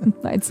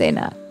 I'd say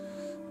not.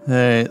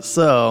 Hey,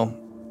 so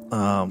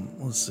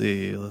let's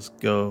see. Let's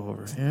go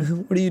over here.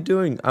 What are you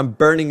doing? I'm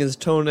burning his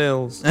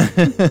toenails. All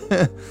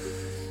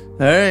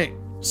right,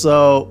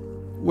 so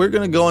we're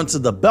gonna go into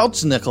the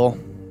Belchnickel.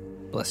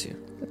 Bless you.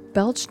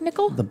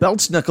 Belchnickel? The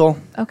Belchnickel.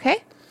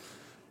 Okay.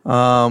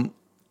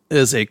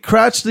 Is a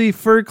crotchety,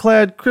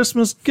 fur-clad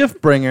Christmas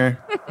gift-bringer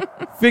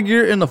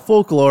figure in the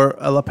folklore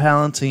of the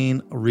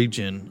Palatine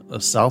region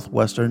of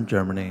southwestern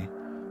Germany,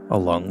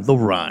 along the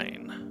Rhine.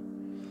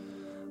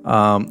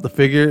 The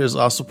figure is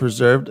also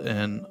preserved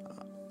in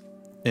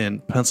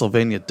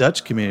Pennsylvania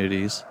Dutch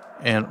communities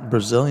and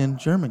Brazilian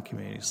German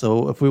communities.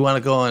 So if we want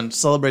to go and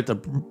celebrate the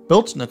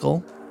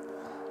Biltznickel,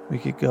 we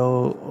could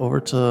go over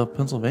to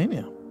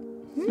Pennsylvania.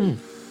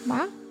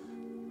 Wow.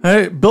 All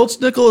right,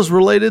 Biltznickel is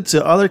related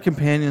to other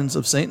companions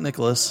of St.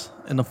 Nicholas.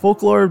 In the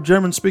folklore of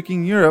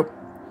German-speaking Europe,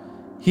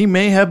 he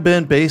may have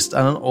been based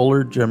on an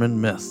older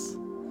German myth,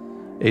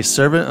 a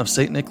servant of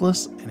St.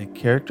 Nicholas and a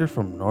character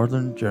from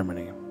northern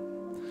Germany.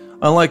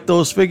 Unlike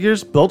those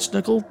figures,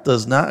 Biltznickel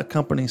does not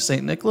accompany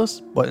St. Nicholas,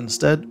 but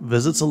instead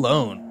visits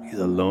alone. He's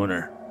a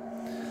loner.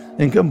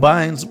 And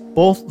combines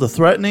both the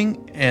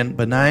threatening and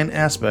benign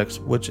aspects,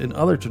 which in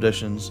other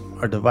traditions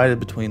are divided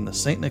between the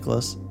St.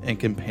 Nicholas and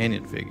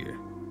companion figure,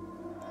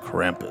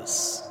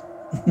 Krampus.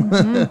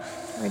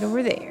 Right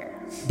over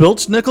there.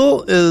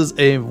 Biltznickel is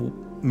a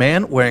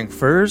man wearing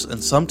furs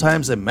and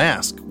sometimes a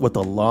mask with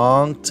a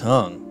long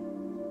tongue.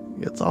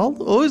 It's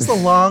always the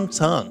long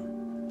tongue.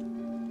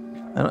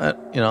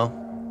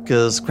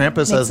 Because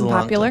Krampus has a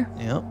long popular.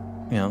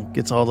 tongue. Yep.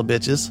 Gets all the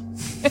bitches.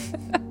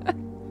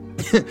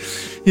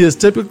 He is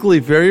typically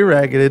very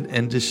ragged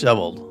and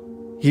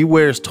disheveled. He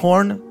wears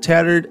torn,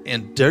 tattered,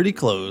 and dirty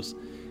clothes,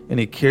 and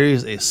he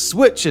carries a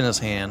switch in his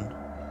hand,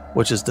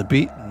 which is to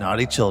beat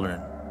naughty children,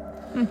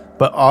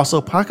 but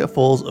also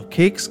pocketfuls of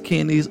cakes,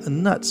 candies,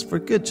 and nuts for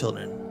good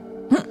children.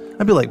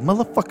 I'd be like,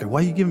 motherfucker,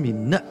 why are you giving me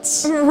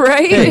nuts?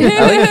 Right? Hey,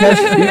 I like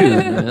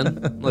cashews,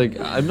 man. Like,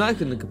 I'm not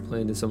going to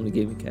complain if somebody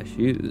gave me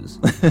cashews.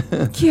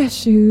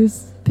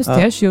 Cashews.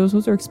 Pistachios,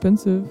 those are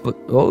expensive. But,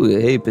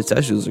 hey,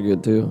 pistachios are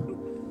good, too.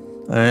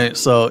 All right,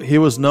 so he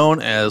was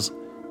known as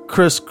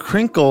Kris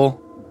Kringle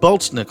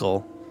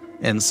Biltznickel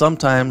and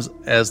sometimes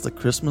as the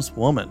Christmas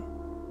woman.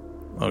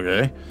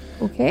 Okay.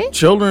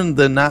 Children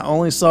then not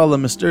only saw the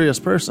mysterious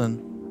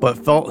person,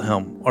 but felt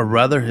him, or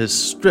rather his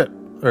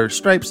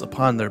stripes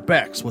upon their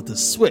backs with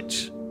his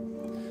switch.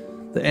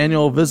 The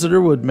annual visitor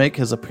would make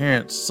his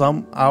appearance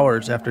some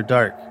hours after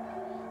dark,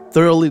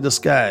 thoroughly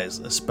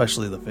disguised,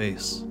 especially the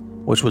face,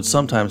 which would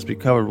sometimes be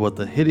covered with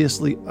the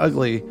hideously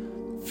ugly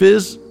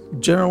fizz,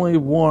 generally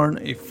worn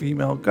a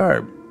female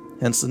garb,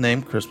 hence the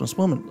name Christmas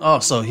woman. Oh,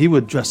 so he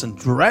would dress in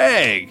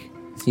drag.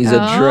 He's a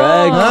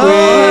drag queen.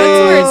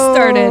 That's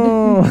where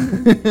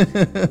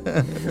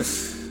it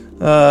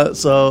started.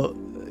 So,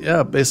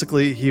 yeah,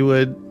 basically he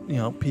would,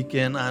 peek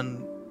in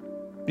on,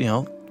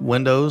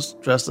 windows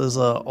dressed as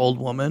an old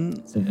woman.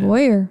 It's a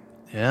voyeur.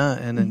 Yeah,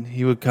 and then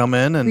he would come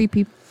in and...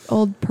 Creepy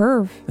old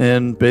perv.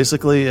 And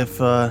basically, if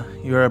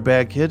you're a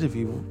bad kid, if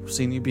you've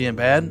seen you being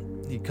bad,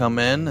 he'd come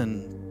in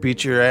and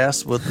beat your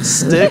ass with a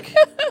stick.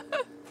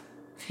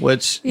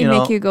 Which, He'd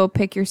make you go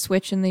pick your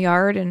switch in the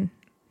yard and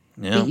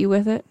beat you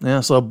with it.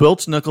 Yeah, so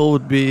Biltznickel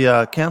would be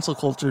cancel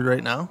cultured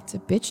right now. It's a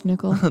bitch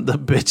nickel. The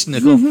bitch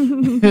nickel.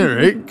 Yeah,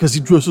 right? Because he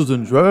dresses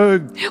in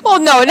drag. Well,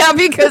 no, not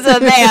because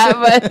of that,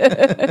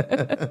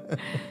 but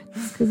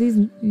because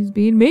he's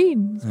being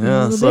mean. He's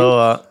yeah,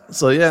 so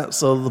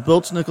the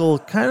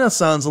Biltznickel kind of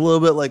sounds a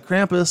little bit like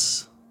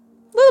Krampus.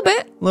 A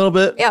little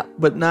bit. Yeah.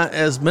 But not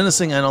as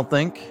menacing, I don't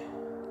think.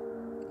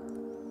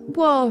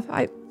 Well,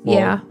 I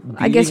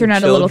guess you're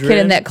not a little kid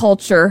in that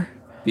culture.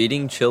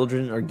 Beating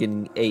children or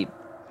getting ate.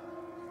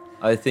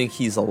 I think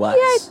he's a less.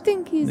 Yeah, I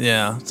think he's...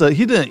 Yeah, so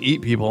he didn't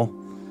eat people.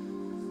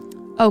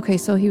 Okay,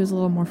 so he was a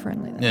little more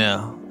friendly then.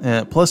 Yeah,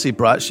 and plus he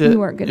brought shit. You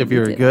weren't good if you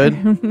were good.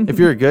 If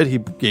you were good, he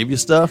gave you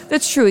stuff.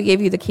 That's true. He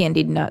gave you the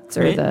candied nuts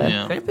or the...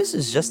 Yeah. Krampus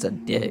is just a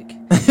dick.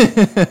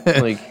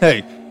 Like,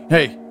 hey,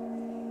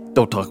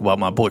 don't talk about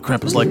my boy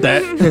Krampus like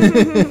that.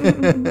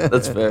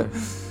 That's fair.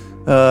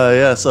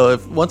 Yeah, so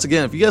if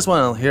you guys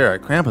want to hear our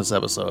Krampus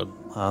episode,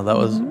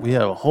 we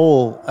had a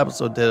whole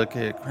episode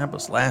dedicated to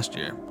Krampus last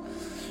year.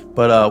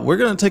 But we're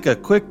going to take a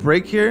quick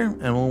break here,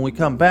 and when we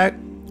come back,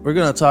 we're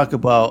going to talk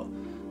about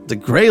the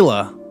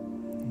Grilla,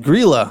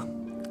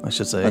 I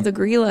should say. Oh, the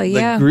Grilla,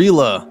 yeah. The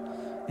Grilla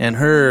and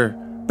her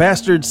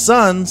bastard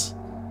sons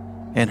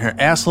and her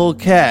asshole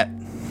cat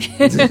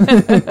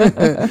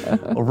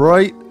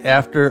right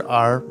after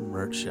our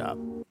merch shop.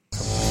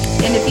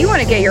 And if you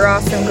want to get your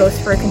awesome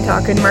Ghost Frickin'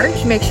 Talkin'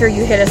 merch, make sure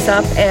you hit us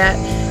up at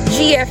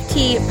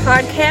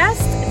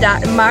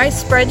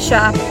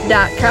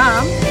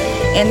gftpodcast.myspreadshop.com.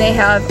 And they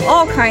have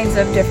all kinds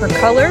of different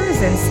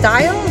colors and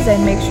styles.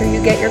 And make sure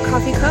you get your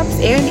coffee cups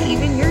and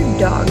even your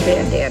dog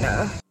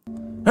bandana.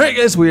 All right,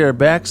 guys, we are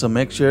back. So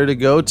make sure to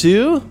go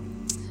to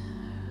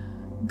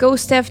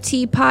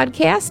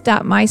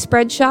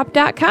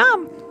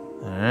ghostftpodcast.myspreadshop.com.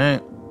 All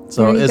right.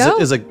 So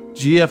is it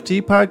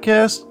GFT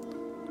podcast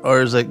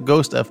or is it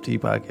Ghost FT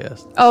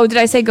podcast? Oh, did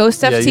I say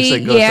Ghost FT? Yeah, you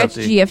said Ghost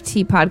FT. It's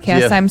GFT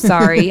podcast. I'm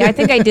sorry. I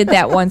think I did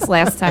that once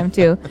last time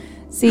too.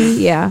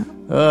 See, yeah.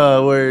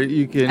 Where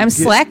you can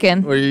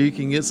slacking. Where you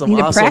can get some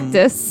awesome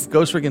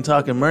Ghost Freaking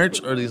Talking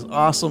merch or these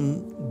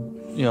awesome,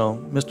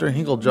 Mr.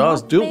 Hinkle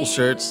Jaws dual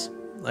shirts.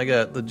 I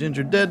got the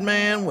Ginger Dead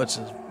Man, which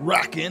is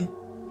rocking.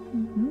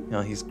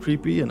 Mm-hmm. He's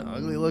creepy and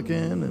ugly looking,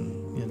 and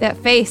that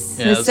face,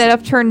 his set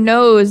upturned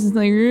nose, is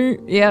like,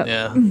 yeah,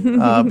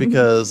 yeah.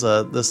 Because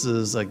this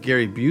is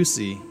Gary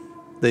Busey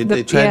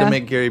They tried to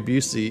make Gary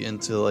Busey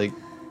into like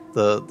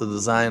the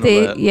design of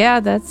that. Yeah,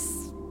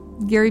 that's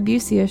Gary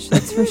Busey-ish,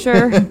 that's for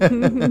sure.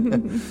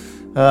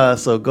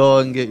 So go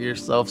and get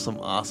yourself some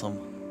awesome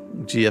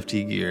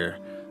GFT gear,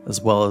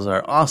 as well as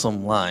our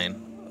awesome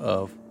line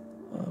of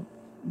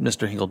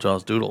Mr.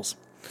 Hinklejaw's Doodles.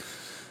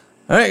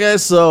 All right,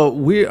 guys, so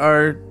we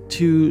are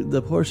to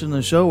the portion of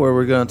the show where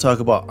we're going to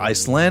talk about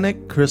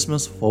Icelandic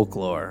Christmas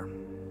folklore.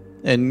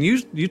 And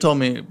you told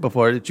me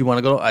before that you want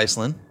to go to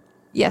Iceland.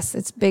 Yes,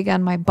 it's big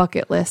on my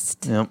bucket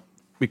list. Yep.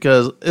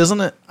 Because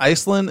isn't it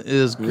Iceland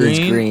is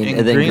green,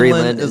 and then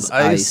Greenland is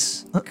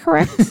ice.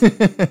 Correct.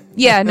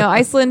 Yeah, no,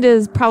 Iceland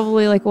is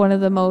probably like one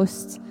of the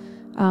most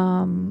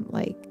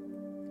like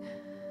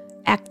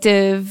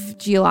active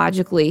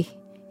geologically.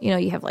 You know,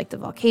 you have like the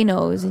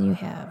volcanoes and you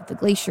have the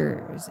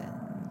glaciers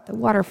and the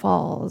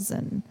waterfalls,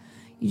 and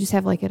you just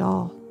have like it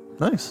all.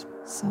 Nice.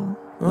 So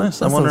nice.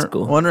 I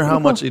wonder how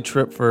much a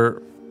trip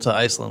to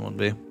Iceland would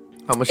be.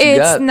 How much you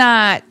got? It's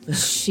not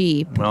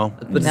cheap. No.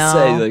 But to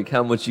say, like,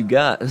 how much you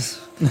got?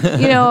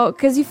 You know,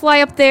 because you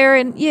fly up there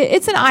and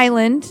it's an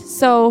island,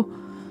 so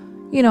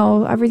you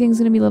know everything's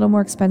going to be a little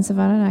more expensive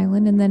on an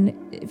island. And then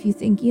if you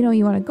think you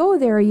want to go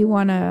there, you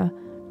want to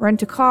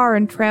rent a car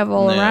and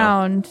travel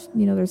around.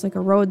 You know, there's like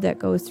a road that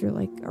goes through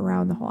like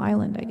around the whole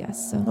island, I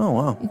guess. So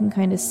wow, you can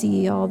kind of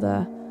see all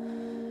the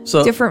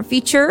different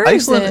features.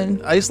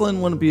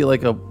 Iceland wouldn't be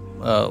like a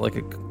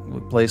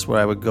place where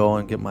I would go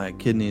and get my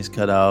kidneys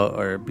cut out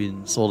or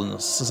being sold into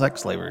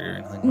sex slavery or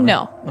anything. Right?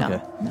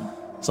 No.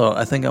 So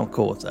I think I'm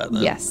cool with that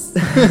then. Yes.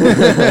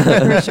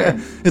 For sure.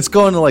 It's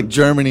going to like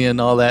Germany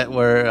and all that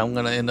where I'm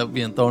going to end up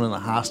being thrown in a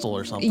hostel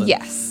or something.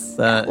 Yes.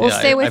 We'll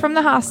stay away from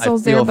the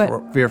hostels there,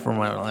 but fear for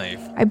my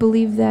life. I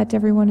believe that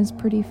everyone is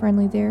pretty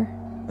friendly there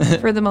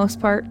for the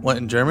most part. What,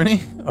 in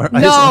Germany? Or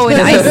no, in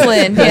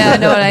Iceland. Yeah,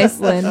 no, in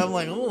Iceland. I'm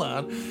like, hold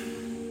on.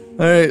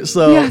 All right,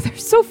 so... Yeah, they're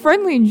so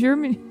friendly in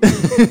Germany.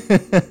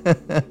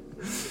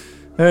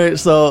 All right,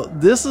 so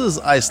this is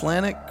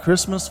Icelandic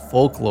Christmas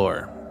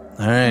folklore.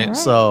 All right,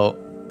 so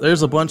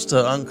there's a bunch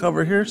to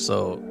uncover here,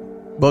 so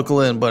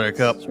buckle in,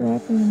 Buttercup.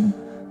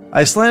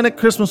 Icelandic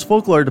Christmas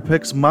folklore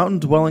depicts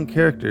mountain-dwelling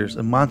characters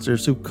and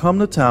monsters who come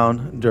to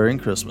town during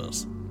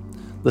Christmas.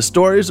 The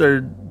stories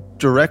are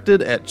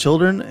directed at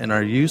children and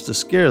are used to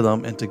scare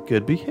them into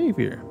good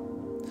behavior.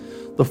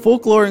 The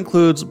folklore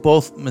includes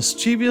both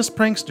mischievous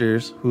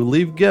pranksters who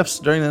leave gifts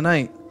during the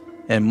night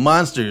and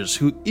monsters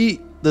who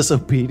eat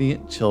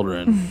disobedient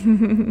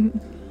children.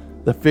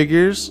 The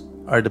figures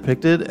are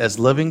depicted as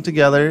living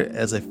together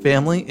as a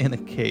family in a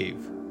cave.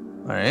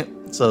 All right,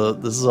 so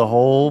this is a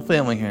whole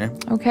family here.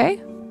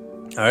 Okay.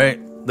 All right,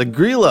 the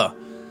Grilla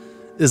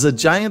is a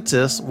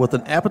giantess with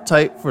an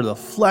appetite for the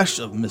flesh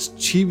of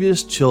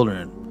mischievous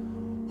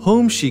children,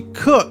 whom she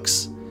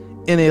cooks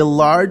in a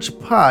large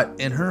pot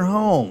in her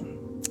home.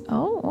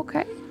 Oh,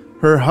 okay.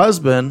 Her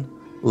husband,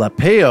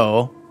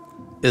 Lapeo,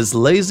 is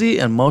lazy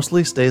and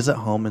mostly stays at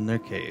home in their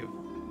cave.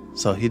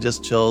 So he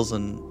just chills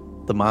and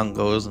the mom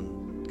goes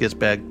and gets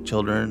back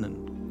children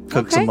and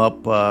cooks them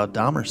up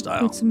Dahmer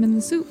style. Puts them in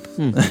the soup.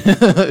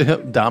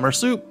 Dahmer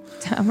soup.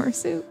 Dahmer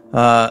soup.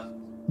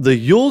 The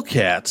Yule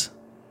Cat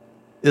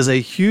is a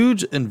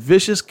huge and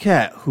vicious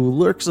cat who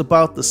lurks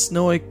about the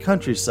snowy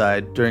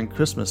countryside during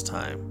Christmas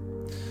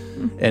time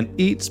and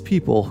eats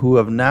people who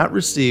have not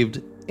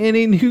received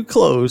any new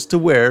clothes to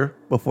wear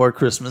before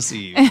Christmas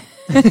Eve.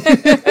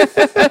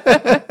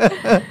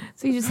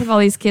 So you just have all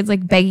these kids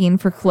like begging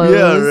for clothes.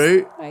 Yeah,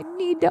 right? I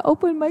need to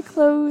open my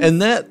clothes.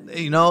 And that,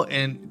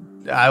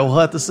 and I will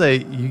have to say,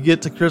 you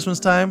get to Christmas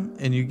time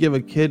and you give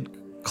a kid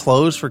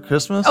clothes for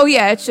Christmas. Oh,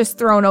 yeah, it's just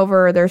thrown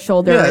over their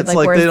shoulder. Yeah, it's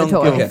like where's they don't the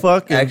toy? give a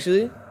fuck.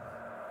 Actually,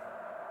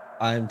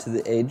 I'm to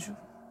the age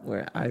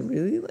where I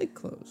really like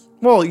clothes.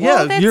 Well,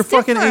 yeah, you're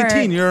fucking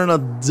 18. You're an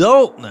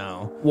adult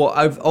now. Well,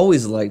 I've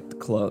always liked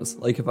clothes.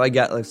 Like, if I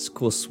got like a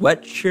cool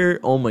sweatshirt,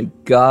 oh my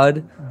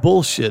god.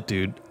 Bullshit,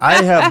 dude.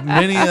 I have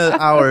many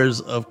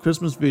hours of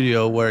Christmas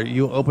video where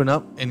you open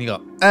up and you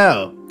go,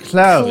 oh,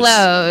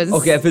 clothes.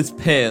 Okay, if it's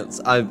pants,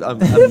 I'm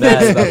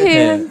mad about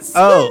pants.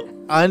 Oh,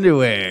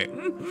 underwear.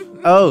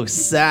 Oh,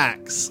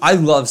 socks. I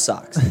love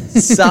socks.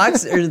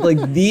 Socks are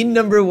like the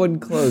number one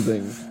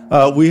clothing.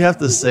 We have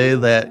to say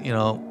that,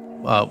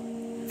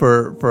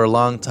 for a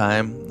long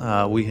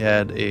time, we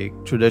had a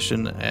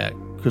tradition at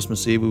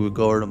Christmas Eve. We would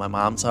go over to my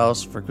mom's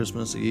house for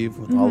Christmas Eve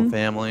with all the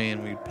family,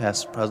 and we'd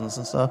pass presents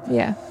and stuff.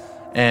 Yeah.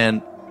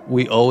 And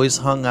we always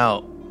hung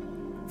out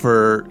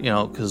for,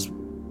 because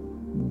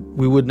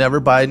we would never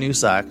buy new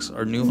socks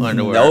or new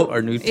underwear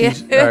or new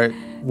t-shirts. Or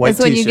white That's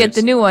when t-shirts. you get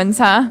the new ones,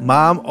 huh?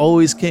 Mom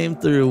always came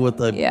through with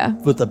a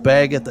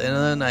bag at the end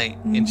of the night,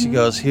 and she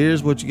goes,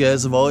 "Here's what you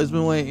guys have always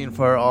been waiting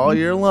for all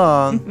year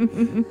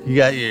long. You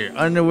got your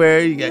underwear,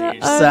 you got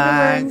your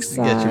socks, you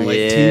got your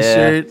white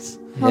t-shirts."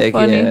 How Heck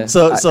funny. yeah.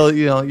 So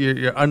you know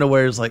your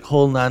underwear is like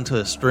holding on to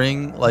a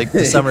string like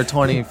December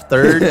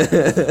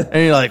 23rd,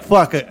 and you're like,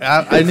 fuck it,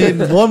 I need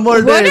one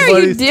more day. What are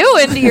buddy. you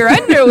doing to your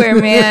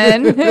underwear,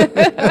 man?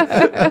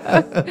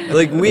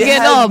 Like we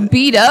getting all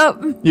beat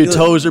up. Your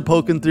toes are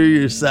poking through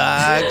your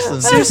socks.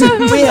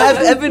 And we have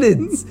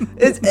evidence.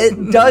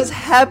 It does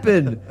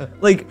happen.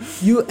 Like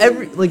if you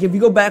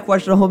go back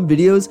watch the home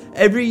videos,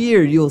 every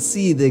year you'll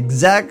see the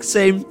exact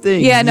same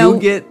thing. Yeah, no. You'll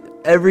get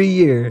every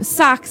year.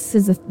 Socks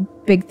is a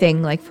big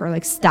thing, like for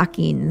like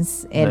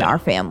stockings in our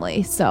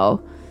family.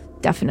 So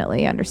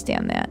definitely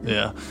understand that.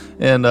 Yeah,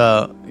 and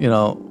you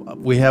know,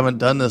 we haven't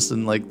done this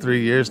in like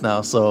 3 years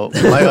now, so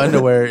my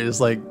underwear is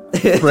like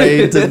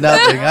frayed to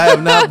nothing. I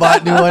have not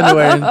bought new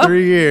underwear in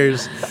 3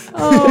 years.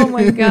 Oh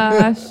my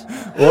gosh.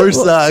 Or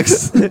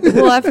socks.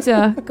 We'll have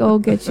to go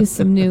get you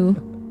some new.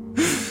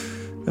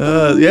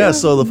 Yeah,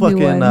 so the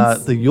fucking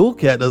ones. the Yule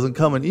Cat doesn't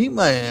come and eat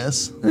my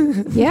ass.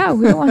 Yeah,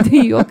 we don't want the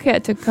Yule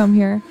Cat to come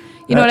here.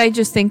 You know what I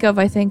just think of?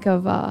 I think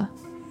of the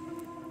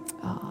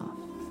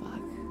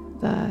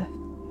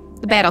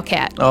Battle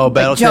Cat. Oh,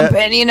 Battle like Cat.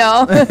 Jumping, you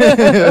know.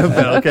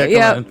 Battle Cat,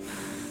 come on.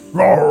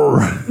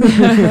 Roar.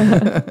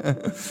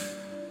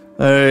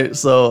 All right,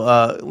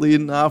 so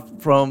leading off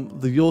from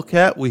the Yule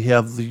Cat, we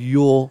have the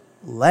Yule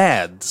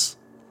Lads.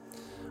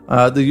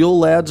 The Yule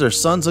Lads are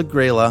sons of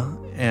Grela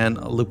and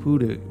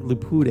Lapade,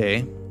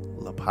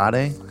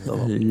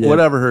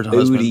 whatever her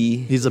husband.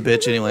 He's a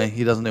bitch anyway.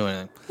 He doesn't do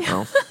anything.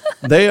 No.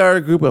 They are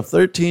a group of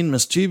 13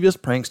 mischievous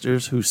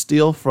pranksters who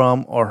steal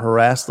from or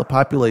harass the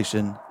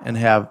population and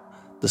have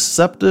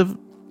descriptive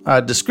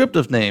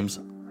names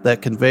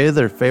that convey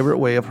their favorite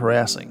way of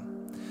harassing.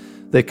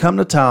 They come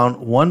to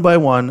town one by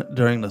one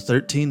during the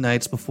 13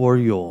 nights before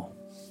Yule,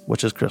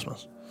 which is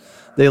Christmas.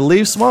 They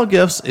leave small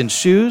gifts in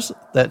shoes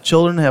that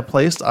children have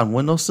placed on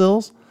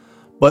windowsills,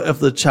 but if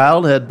the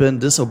child had been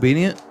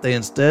disobedient, they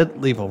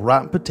instead leave a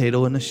rotten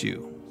potato in the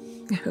shoe.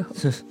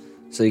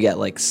 So you got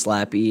like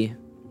Slappy,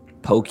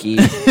 Pokey.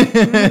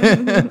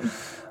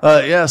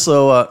 Yeah,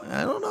 so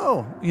I don't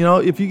know. You know,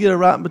 if you get a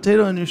rotten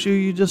potato in your shoe,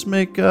 you just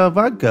make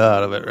vodka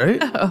out of it, right?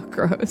 Oh,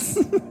 gross.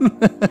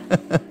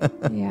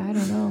 Yeah, I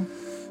don't know.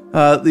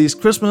 These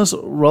Christmas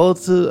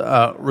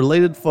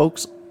related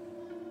folks.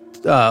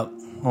 Hold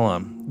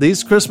on.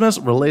 These Christmas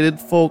related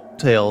folk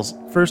tales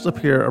first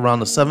appear around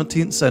the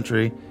 17th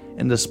century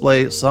and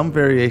display some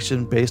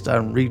variation based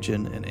on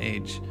region and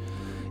age.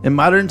 In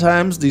modern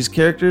times, these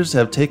characters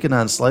have taken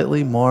on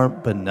slightly more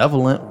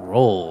benevolent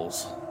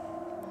roles.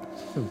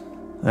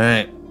 All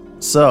right,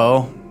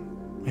 so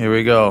here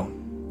we go.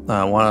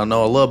 I want to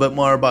know a little bit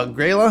more about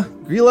Grela.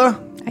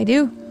 I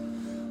do.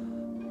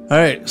 All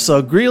right,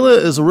 so Grela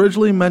is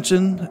originally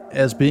mentioned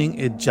as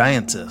being a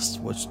giantess,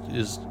 which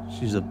is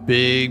she's a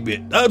big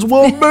bitch. That's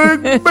one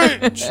big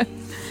bitch.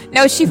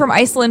 Now, is she from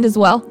Iceland as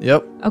well?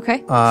 Yep.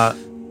 Okay.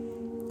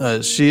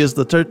 She is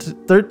the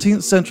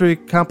 13th century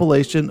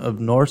compilation of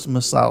Norse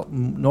mythology.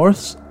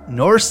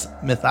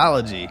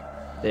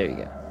 There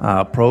you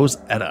go. Prose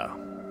Edda.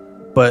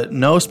 But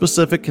no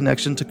specific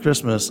connection to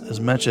Christmas is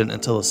mentioned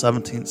until the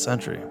 17th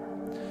century.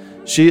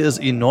 She is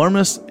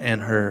enormous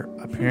and her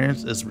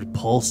appearance is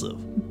repulsive.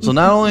 So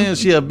not only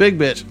is she a big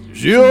bitch,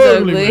 she's an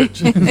ugly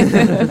bitch.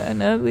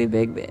 An ugly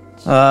big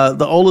bitch.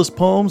 The oldest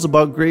poems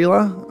about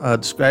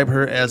Grela describe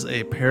her as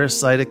a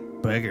parasitic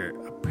beggar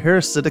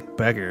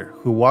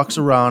who walks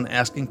around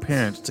asking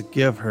parents to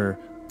give her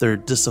their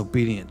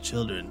disobedient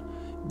children.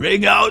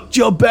 Bring out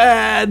your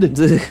bad!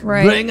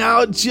 Right. Bring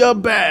out your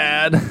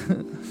bad!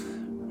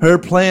 Her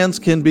plans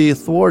can be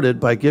thwarted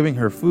by giving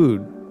her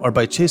food or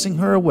by chasing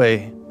her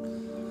away.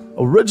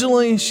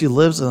 Originally, she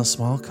lives in a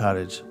small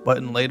cottage, but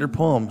in later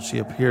poems, she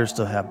appears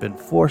to have been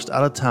forced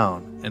out of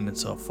town and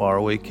into a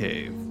faraway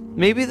cave.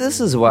 Maybe this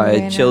is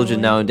why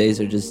children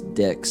nowadays are just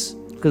dicks.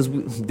 Because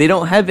they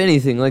don't have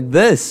anything like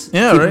this.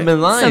 Yeah, keep right. them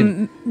in line.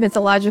 Some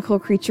mythological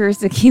creatures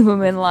to keep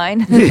them in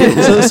line.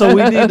 so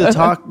we need to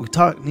talk.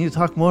 Need to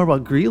talk more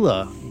about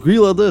Grela.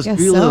 Grela this, Guess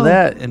Grela so.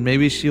 that, and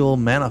maybe she'll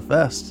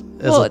manifest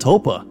as a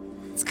Topa.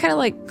 It's kind of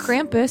like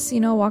Krampus,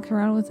 walking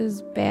around with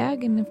his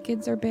bag, and if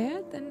kids are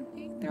bad, then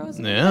he throws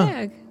them in the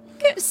bag.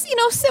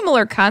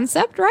 Similar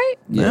concept, right?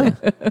 Yeah.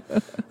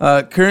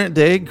 Current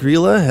day,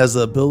 Grela has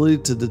the ability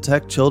to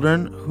detect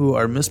children who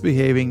are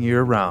misbehaving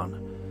year-round.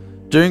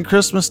 During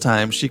Christmas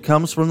time, she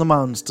comes from the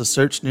mountains to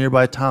search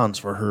nearby towns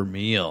for her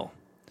meal.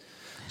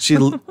 She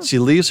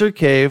leaves her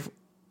cave,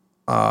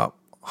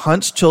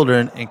 hunts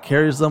children, and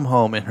carries them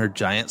home in her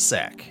giant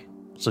sack.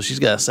 So she's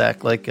got a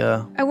sack like...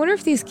 I wonder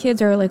if these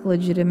kids are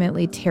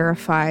legitimately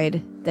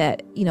terrified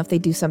that, if they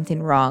do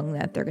something wrong,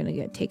 that they're going to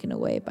get taken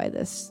away by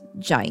this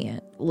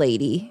giant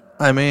lady.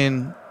 I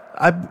mean,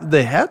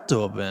 they had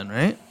to have been,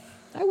 right?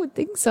 I would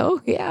think so,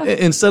 yeah.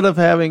 Instead of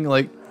having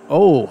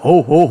oh,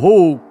 ho, ho,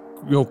 ho,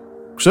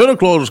 Santa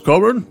Claus is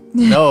coming.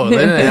 No, they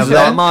didn't have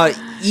that. I'm gonna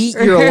eat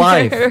your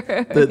life.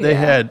 They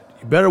had,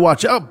 you better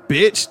watch out,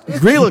 bitch.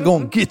 Grela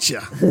gonna get you.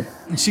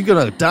 And she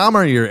gonna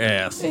Dahmer your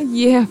ass.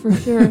 Yeah, for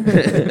sure.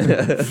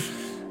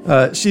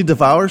 She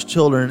devours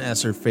children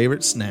as her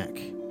favorite snack.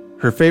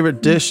 Her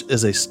favorite dish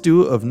is a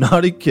stew of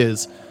naughty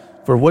kids,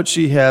 for which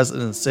she has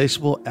an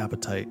insatiable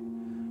appetite.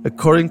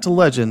 According to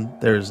legend,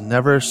 there is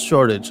never a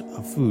shortage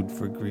of food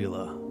for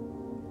Grilla.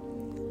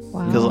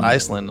 Wow. Because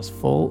Iceland is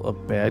full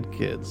of bad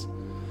kids.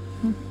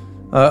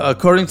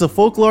 According to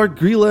folklore,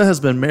 Grilla has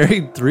been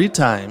married 3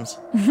 times.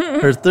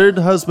 Her third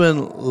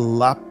husband,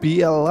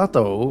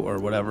 Lapialato, or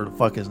whatever the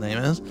fuck his name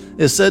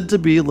is said to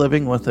be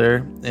living with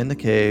her in the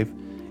cave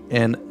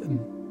in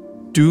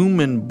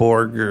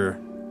Doomenborger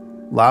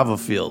lava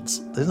fields.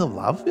 They have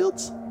lava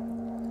fields?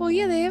 Well,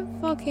 yeah, they have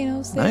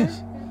volcanoes there. Nice.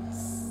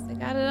 They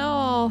got it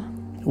all.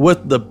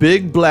 With the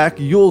big black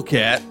Yule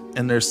cat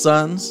and their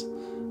sons.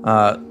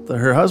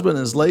 Her husband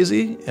is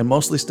lazy and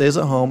mostly stays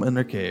at home in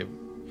their cave.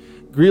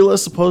 Grilla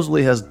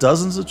supposedly has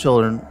dozens of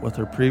children with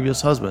her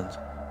previous husbands,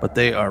 but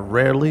they are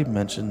rarely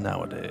mentioned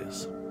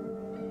nowadays.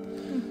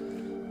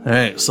 All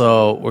right,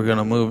 so we're going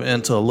to move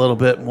into a little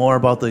bit more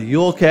about the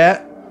Yule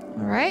cat.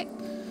 All right.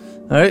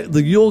 All right,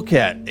 the Yule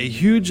cat, a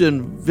huge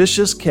and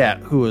vicious cat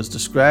who is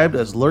described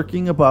as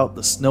lurking about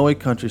the snowy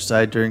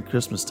countryside during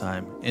Christmas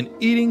time and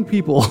eating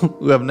people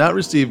who have not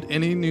received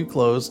any new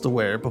clothes to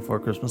wear before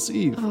Christmas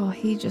Eve. Oh,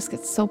 he just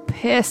gets so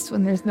pissed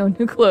when there's no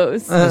new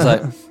clothes. He's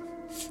like,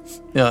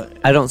 yeah,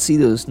 I don't see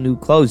those new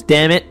clothes,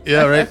 damn it.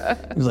 Yeah, right?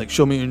 He's like,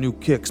 show me your new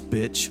kicks,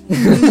 bitch.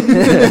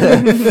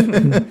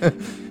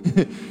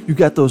 You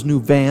got those new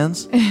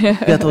Vans? You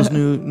got those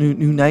new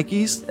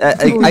Nikes? I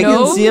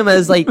can see him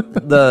as like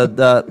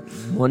the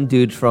one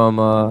dude from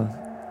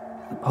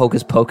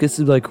Hocus Pocus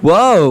is like,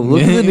 whoa,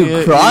 look at the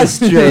new cross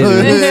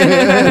trainers.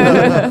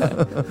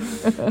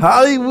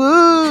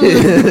 Hollywood.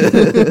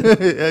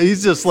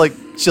 He's just like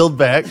chilled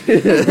back.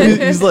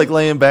 He's like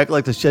laying back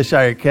like the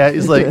Cheshire Cat.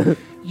 He's like,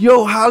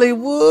 yo,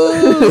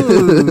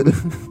 Hollywood.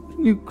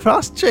 New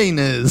cross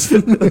trainers.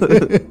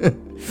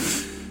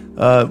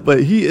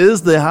 But he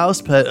is the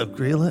house pet of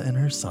Grilla and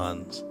her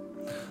sons.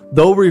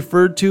 Though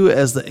referred to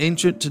as the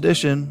ancient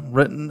tradition,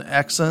 written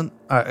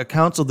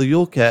accounts of the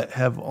Yule Cat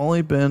have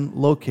only been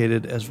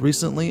located as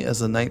recently as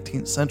the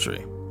 19th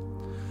century.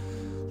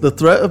 The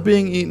threat of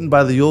being eaten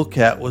by the Yule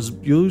Cat was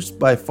used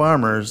by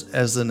farmers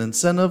as an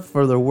incentive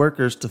for their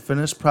workers to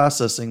finish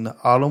processing the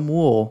autumn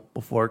wool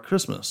before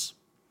Christmas.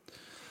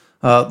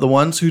 The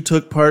ones who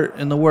took part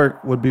in the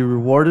work would be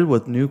rewarded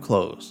with new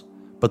clothes,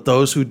 but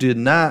those who did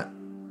not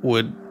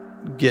would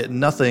get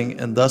nothing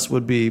and thus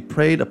would be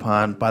preyed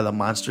upon by the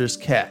monstrous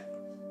cat.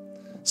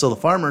 So the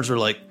farmers are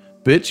like,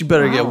 bitch, you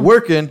better get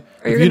working.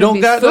 If you don't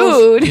got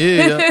food. those,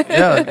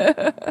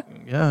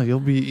 yeah, you'll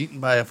be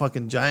eaten by a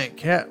fucking giant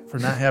cat for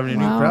not having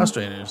your new cross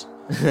trainers.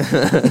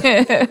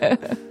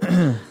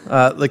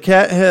 The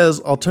cat has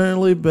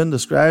alternately been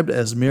described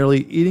as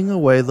merely eating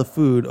away the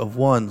food of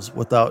ones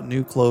without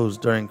new clothes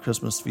during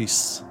Christmas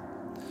feasts.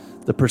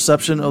 The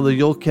perception of the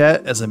Yule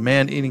Cat as a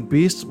man-eating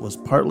beast was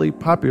partly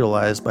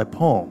popularized by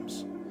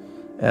poems,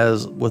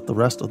 as with the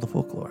rest of the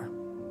folklore.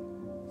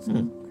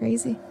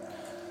 Crazy.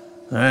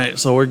 All right,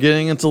 so we're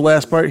getting into the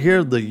last part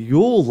here, the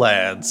Yule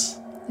Lads.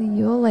 The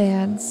Yule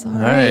Lads. All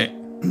right.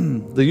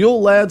 The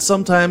Yule Lads,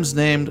 sometimes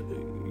named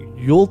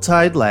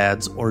Yuletide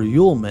Lads or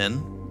Yule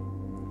Men,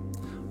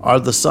 are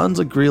the sons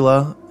of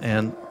Grilla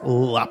and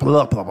Lapa.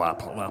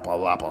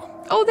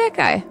 Oh, that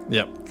guy.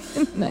 Yep.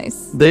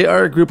 Nice. They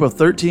are a group of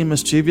 13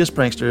 mischievous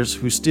pranksters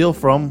who steal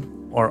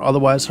from or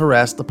otherwise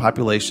harass the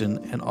population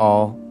and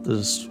all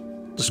the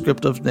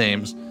descriptive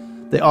names.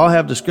 They all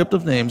have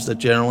descriptive names that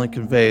generally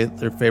convey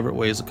their favorite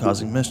ways of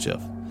causing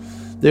mischief.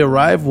 They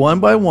arrive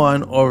one by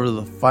one over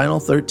the final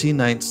 13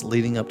 nights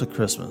leading up to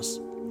Christmas.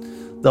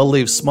 They'll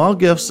leave small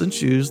gifts and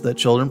shoes that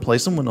children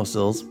place on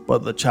windowsills, but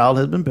if the child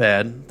has been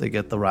bad, they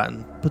get the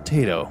rotten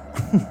potato.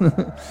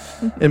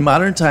 In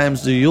modern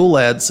times, the Yule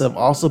Lads have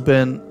also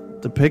been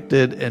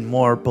depicted in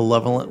more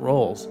benevolent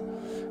roles,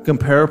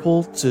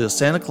 comparable to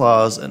Santa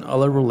Claus and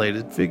other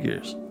related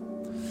figures.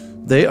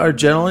 They are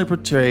generally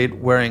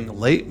portrayed wearing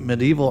late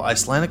medieval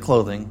Icelandic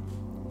clothing,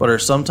 but are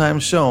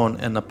sometimes shown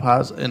in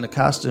the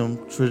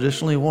costume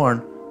traditionally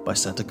worn by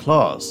Santa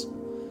Claus,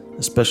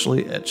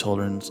 especially at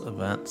children's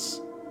events.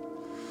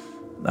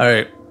 All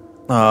right,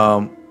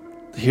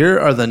 here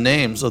are the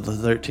names of the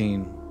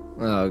 13.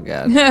 Oh,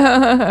 God.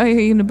 Are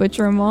you going to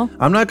butcher them all?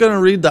 I'm not going to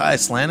read the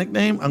Icelandic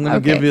name. I'm going to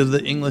give you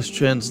the English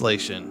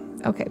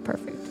translation. Okay,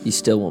 perfect. You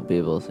still won't be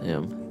able to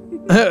him.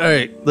 All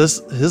right,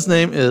 his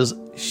name is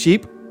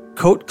Sheep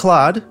Coat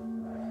Clod.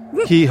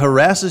 He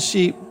harasses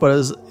sheep, but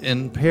is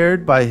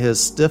impaired by his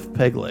stiff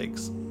peg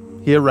legs.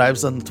 He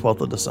arrives on the 12th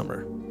of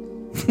December.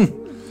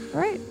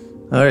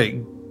 All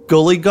right,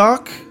 Gully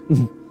Gawk.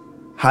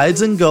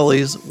 Hides in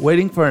gullies,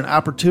 waiting for an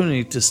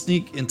opportunity to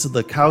sneak into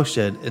the cowshed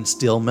and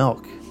steal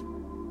milk.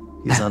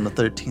 He's on the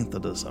 13th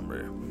of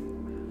December.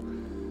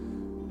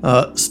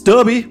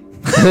 Stubby.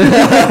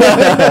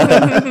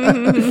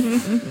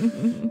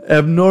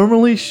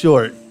 Abnormally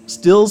short.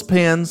 Steals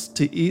pans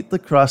to eat the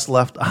crust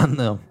left on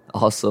them.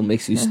 Also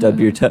makes you stub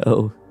your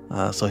toe.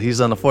 So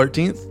he's on the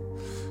 14th.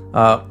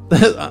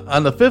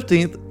 On the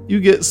 15th,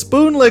 you get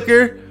Spoon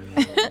Licker.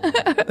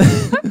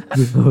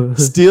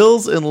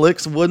 steals and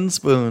licks wooden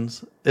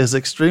spoons, is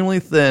extremely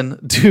thin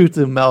due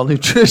to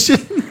malnutrition.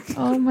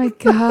 Oh my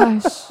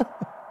gosh.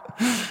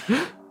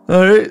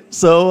 All right,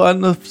 so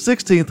on the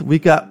 16th, we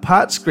got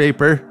pot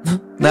scraper,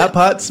 not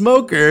pot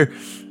smoker.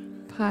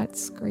 Pot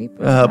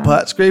scraper.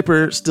 Pot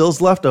scraper steals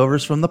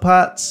leftovers from the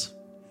pots.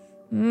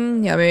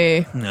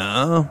 Yummy.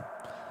 No.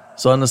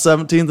 So on the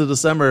 17th of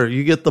December,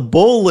 you get the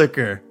bowl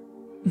licker.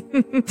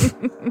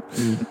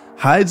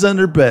 Hides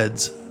under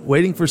beds,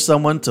 waiting for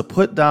someone to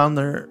put down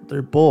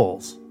their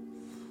bowls,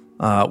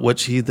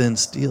 which he then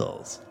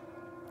steals.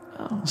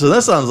 Oh. So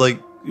that sounds like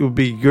it would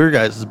be your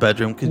guys'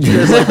 bedroom, because you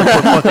guys like to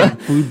put fucking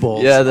food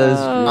bowls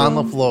on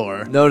the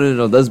floor.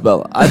 No, that's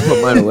Bella. I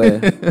put mine away.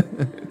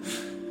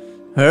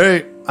 All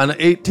right, on the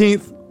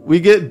 18th, we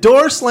get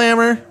door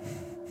slammer.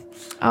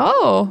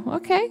 Oh,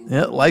 okay.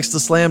 Yeah, likes to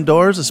slam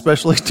doors,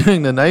 especially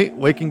during the night,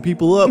 waking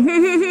people up.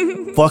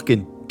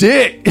 Fucking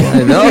dick.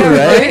 I know,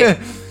 right?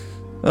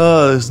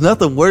 There's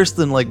nothing worse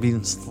than like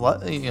being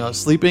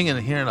sleeping and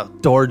hearing a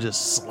door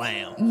just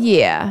slam.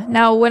 Yeah.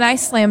 Now, when I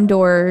slammed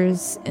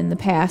doors in the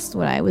past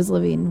when I was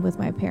living with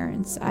my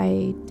parents,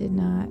 I did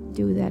not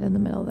do that in the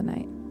middle of the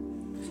night.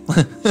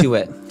 She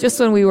went. Just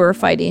when we were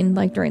fighting,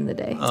 like during the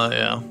day. Oh,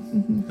 yeah.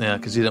 Yeah,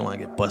 because you didn't want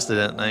to get busted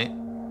at night.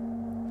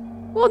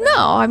 Well, no.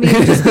 I mean,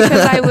 just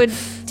because I would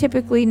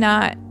typically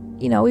not,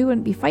 we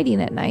wouldn't be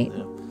fighting at night.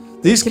 Yeah.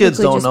 These kids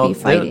don't know.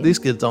 Fighting. These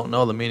kids don't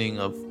know the meaning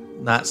of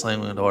not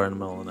slamming a door in the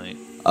middle of the night.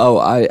 Oh,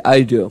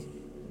 I do.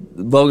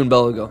 Logan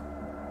Bella go.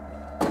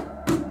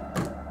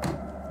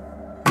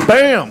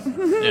 Bam!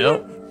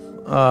 Yep.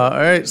 All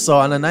right, so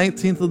on the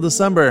 19th of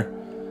December,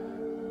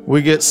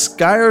 we get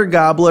Skyer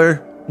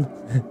Gobbler.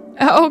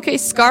 Okay,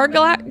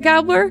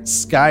 Gobbler?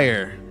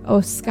 Skyer. Oh,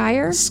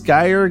 Skyer?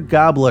 Skyer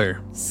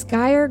Gobbler.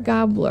 Skyer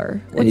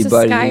Gobbler. What's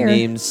Anybody a Skyer?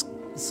 names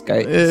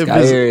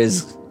Skyer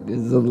is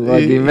a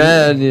lucky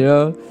man,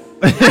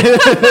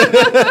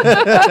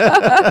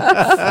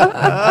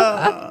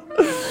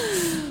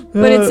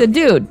 But it's a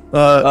dude.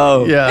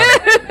 Yeah.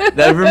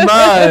 Never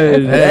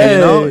mind. Hey,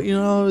 you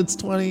know, it's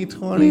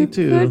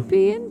 2022. You could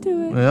be into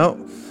it. Yep.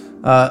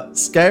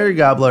 Skyer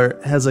Gobbler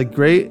has a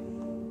great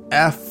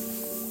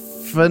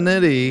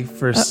affinity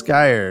for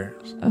Skyer.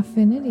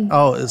 Affinity?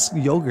 Oh, it's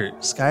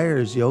yogurt. Skyer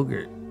is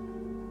yogurt.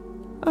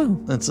 Oh.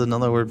 That's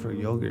another word for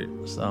yogurt.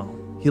 So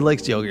he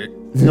likes yogurt.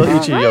 He'll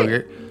eat your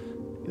yogurt.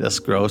 That's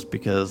gross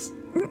because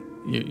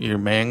your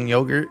man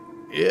yogurt.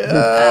 Yeah.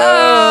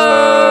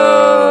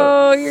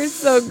 Oh, you're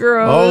so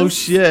gross. Oh,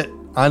 shit.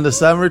 On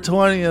December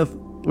 20th,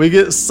 we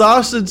get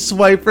sausage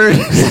swiper.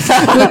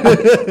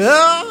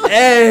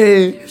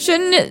 Hey.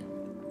 Shouldn't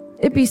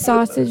it be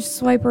sausage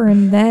swiper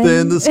and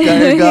then the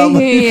Skyer Gobbler?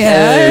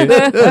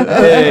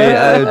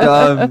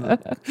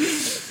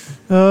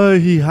 Hey,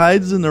 he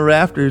hides in the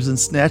rafters and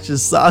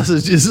snatches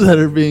sausages that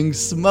are being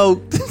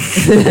smoked.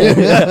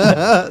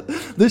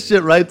 This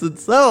shit writes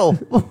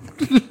itself.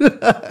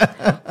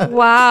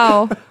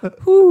 Wow.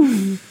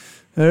 Whew.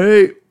 All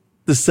right.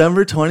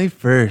 December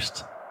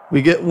 21st.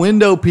 We get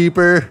window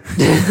peeper.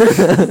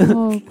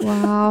 Oh,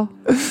 wow.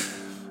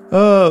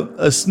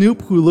 A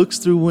snoop who looks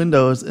through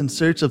windows in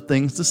search of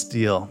things to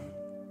steal.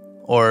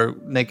 Or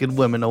naked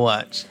women to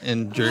watch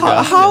and jerk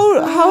off.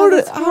 How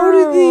did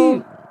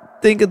he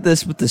think of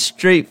this with the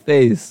straight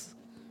face?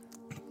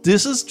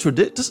 This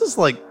is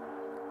like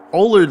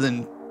older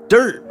than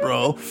dirt,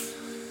 bro.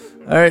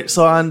 All right,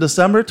 so on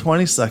December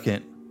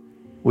 22nd,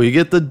 we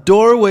get the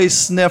doorway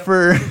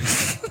sniffer.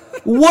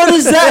 What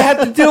does that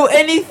have to do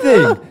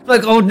anything?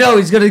 Like, oh no,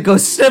 he's gonna go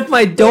sniff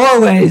my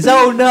doorways.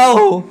 Oh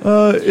no.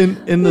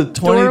 In the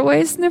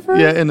doorway sniffer?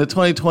 Yeah, in the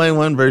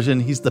 2021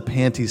 version, he's the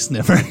panty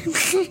sniffer.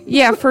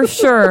 Yeah, for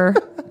sure.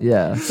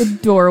 Yeah. The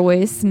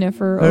doorway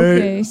sniffer. All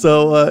Okay. right,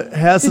 so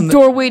has the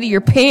doorway to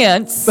your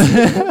pants.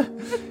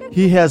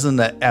 He has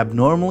an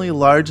abnormally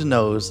large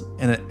nose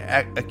and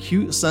an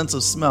acute sense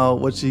of smell,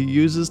 which he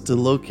uses to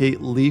locate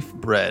leaf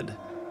bread.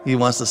 He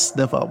wants to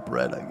sniff out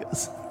bread, I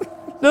guess.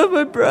 Not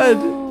my bread.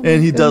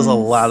 And he does a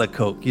lot of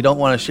coke. You don't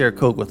want to share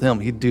coke with him.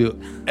 He'd do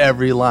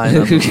every line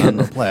on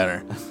the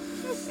platter.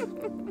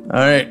 All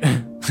right.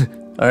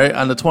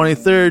 On the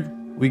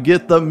 23rd, we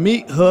get the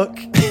meat hook.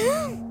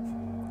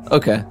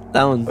 Okay,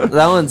 that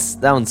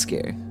one's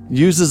scary.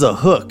 Uses a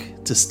hook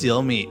to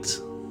steal meat.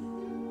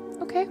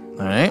 Okay.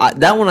 All right.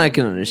 That one I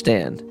can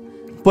understand.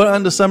 But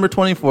on December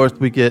 24th,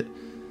 we get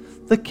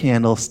the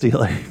candle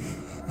stealer.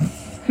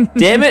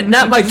 Damn it,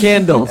 not my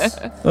candles.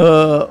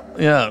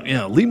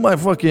 Yeah. Leave my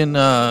fucking,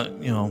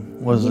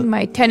 what is it?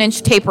 My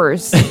 10-inch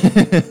tapers.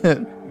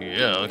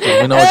 Yeah,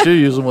 okay. We know what you're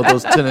using with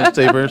those 10-inch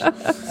tapers.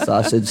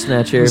 Sausage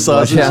snatcher.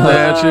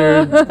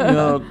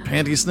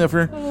 Panty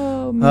sniffer.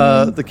 Oh,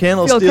 man. The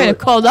candle I feel stealer. kind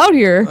of called out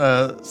here.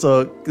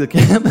 So the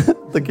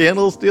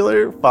candle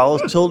stealer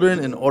follows children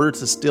in order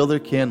to steal their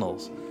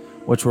candles,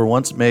 which were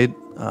once made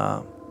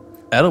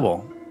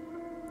edible.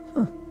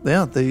 Huh.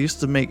 Yeah, they used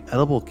to make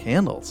edible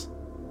candles.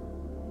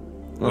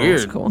 Weird.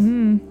 That's cool.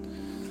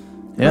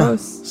 Yeah.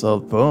 Gross. So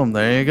boom,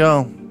 there you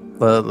go.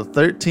 The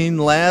 13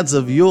 lads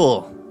of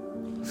Yule.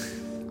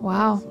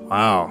 Wow.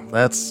 Wow,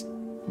 that's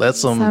That's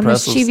some Sound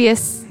impressive.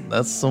 mischievous.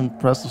 That's some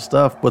impressive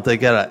stuff. But they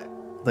got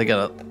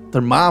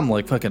their mom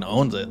like fucking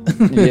owns it.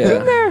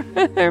 Yeah.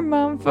 Their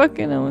mom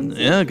fucking owns it.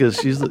 Yeah, because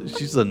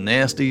she's a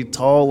nasty,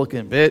 tall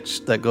looking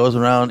bitch that goes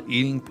around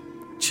eating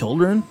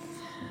children.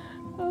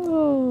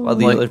 Oh. While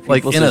the other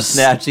people are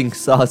snatching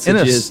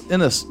sausages.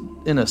 In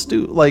a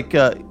stew. Like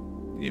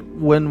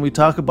when we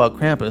talk about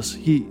Krampus,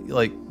 he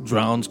like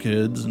drowns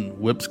kids and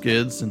whips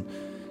kids, and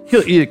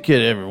he'll eat a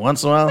kid every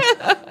once in a while.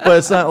 But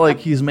it's not like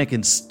he's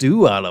making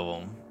stew out of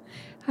them.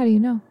 How do you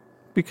know?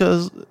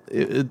 Because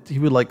he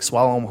would like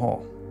swallow them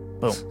whole.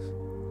 Boom.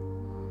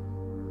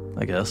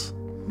 I guess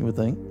you would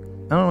think.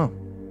 I don't know.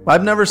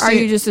 I've never seen. Are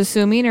you just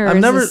assuming, or I've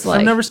is never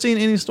never seen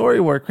any story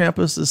where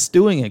Krampus is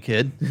stewing a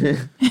kid.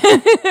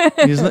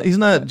 He's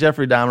not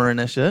Jeffrey Dahmer in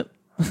that shit.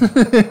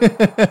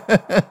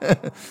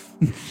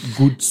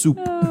 Good soup.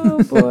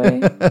 Oh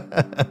boy.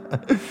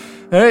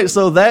 All right,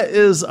 so that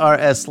is our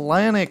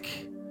Icelandic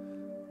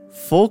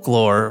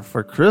folklore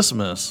for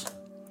Christmas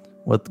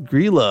with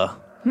Grilla.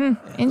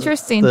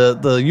 Interesting.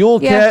 The Yule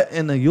Cat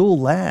and the Yule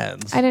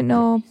Lads. I didn't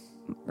know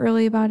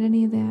really about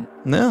any of that.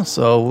 Yeah,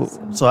 so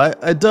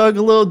I dug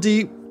a little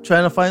deep,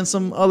 trying to find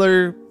some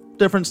other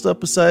different stuff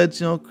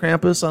besides,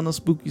 Krampus on the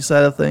spooky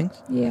side of things.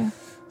 Yeah.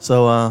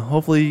 So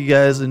hopefully you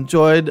guys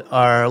enjoyed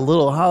our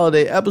little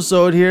holiday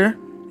episode here.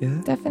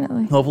 Yeah.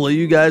 Definitely. Hopefully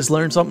you guys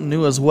learned something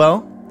new as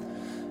well.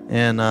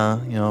 And,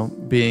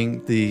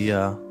 being the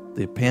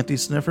panty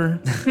sniffer,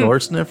 door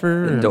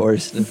sniffer. Door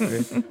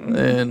sniffer.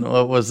 And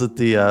what was it?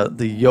 The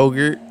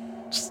yogurt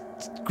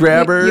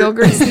grabber.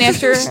 Yogurt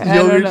snatcher. I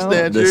don't know.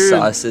 Snatcher. The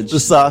sausage. The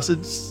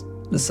sausage.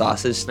 The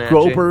sausage snatcher.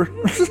 Groper.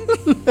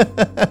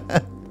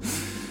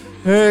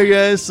 All right,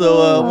 guys.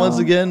 So once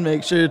again,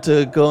 make sure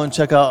to go and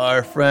check out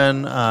our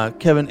friend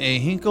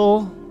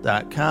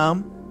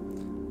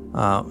KevinAHinkle.com.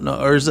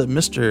 Or is it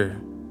Mr.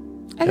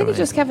 I think it's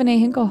just Kevin A.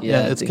 Hinkle.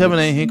 Yeah, it's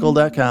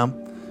KevinAHinkle.com.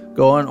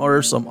 Go and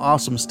order some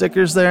awesome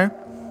stickers there.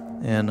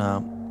 And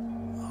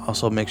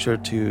also make sure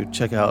to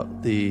check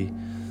out the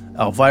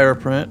Elvira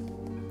print,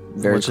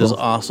 which is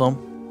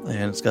awesome.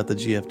 And it's got the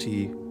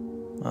GFT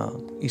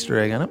Easter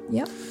egg on it.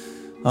 Yep.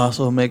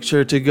 Also, make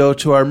sure to go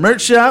to our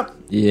merch shop.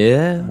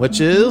 Yeah. Which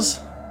is?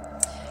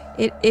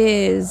 It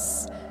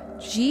is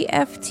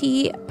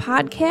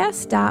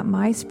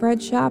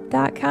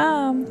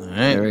gftpodcast.myspreadshop.com. All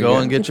right, go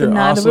and get your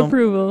nod of awesome.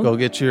 approval. Go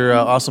get your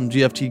awesome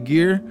GFT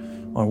gear,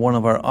 or one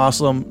of our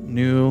awesome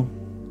new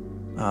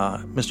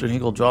Mr.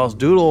 Hinkle draws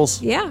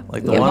doodles. Yeah,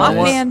 like the yeah, one I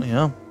want. Mothman.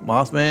 Yeah,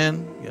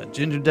 Mothman. You got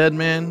Ginger Dead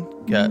Man.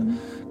 You got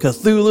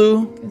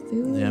Cthulhu.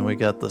 And we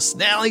got the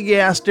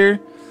Snallygaster.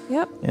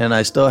 Yep. And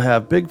I still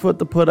have Bigfoot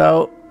to put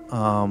out.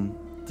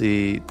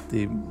 The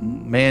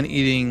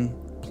man-eating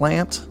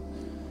plant.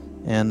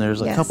 And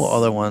there's a couple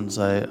other ones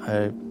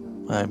I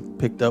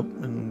picked up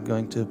and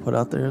going to put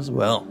out there as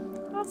well.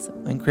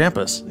 Awesome. And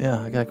Krampus.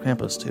 Yeah, I got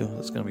Krampus too.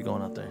 That's going to be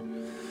going out there.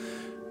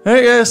 All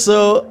right, guys.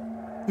 So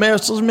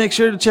make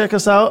sure to check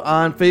us out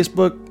on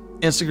Facebook,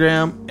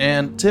 Instagram,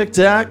 and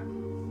TikTok.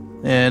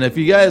 And if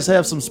you guys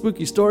have some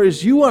spooky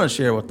stories you want to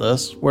share with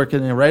us, where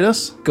can you write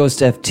us?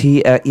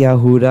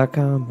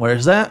 GhostFT@yahoo.com.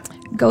 Where's that?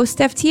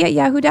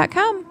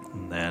 GhostFT@yahoo.com.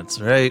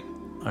 That's right.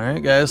 All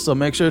right, guys. So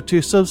make sure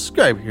to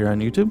subscribe here on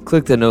YouTube.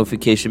 Click the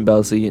notification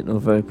bell so you get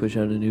notified when I push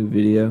out a new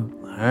video.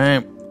 All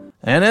right.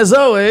 And as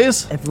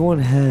always, everyone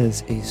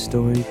has a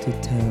story to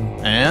tell.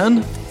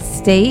 And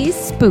stay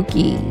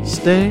spooky.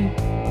 Stay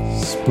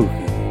spooky.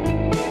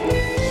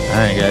 All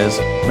right, guys.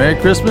 Merry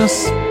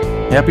Christmas.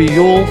 Happy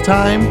Yule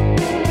time.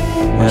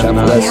 Watch out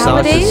for that sausage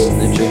holidays.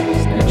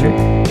 snatcher.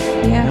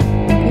 Yeah.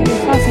 Get your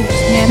sausage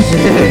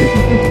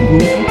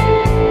snatcher.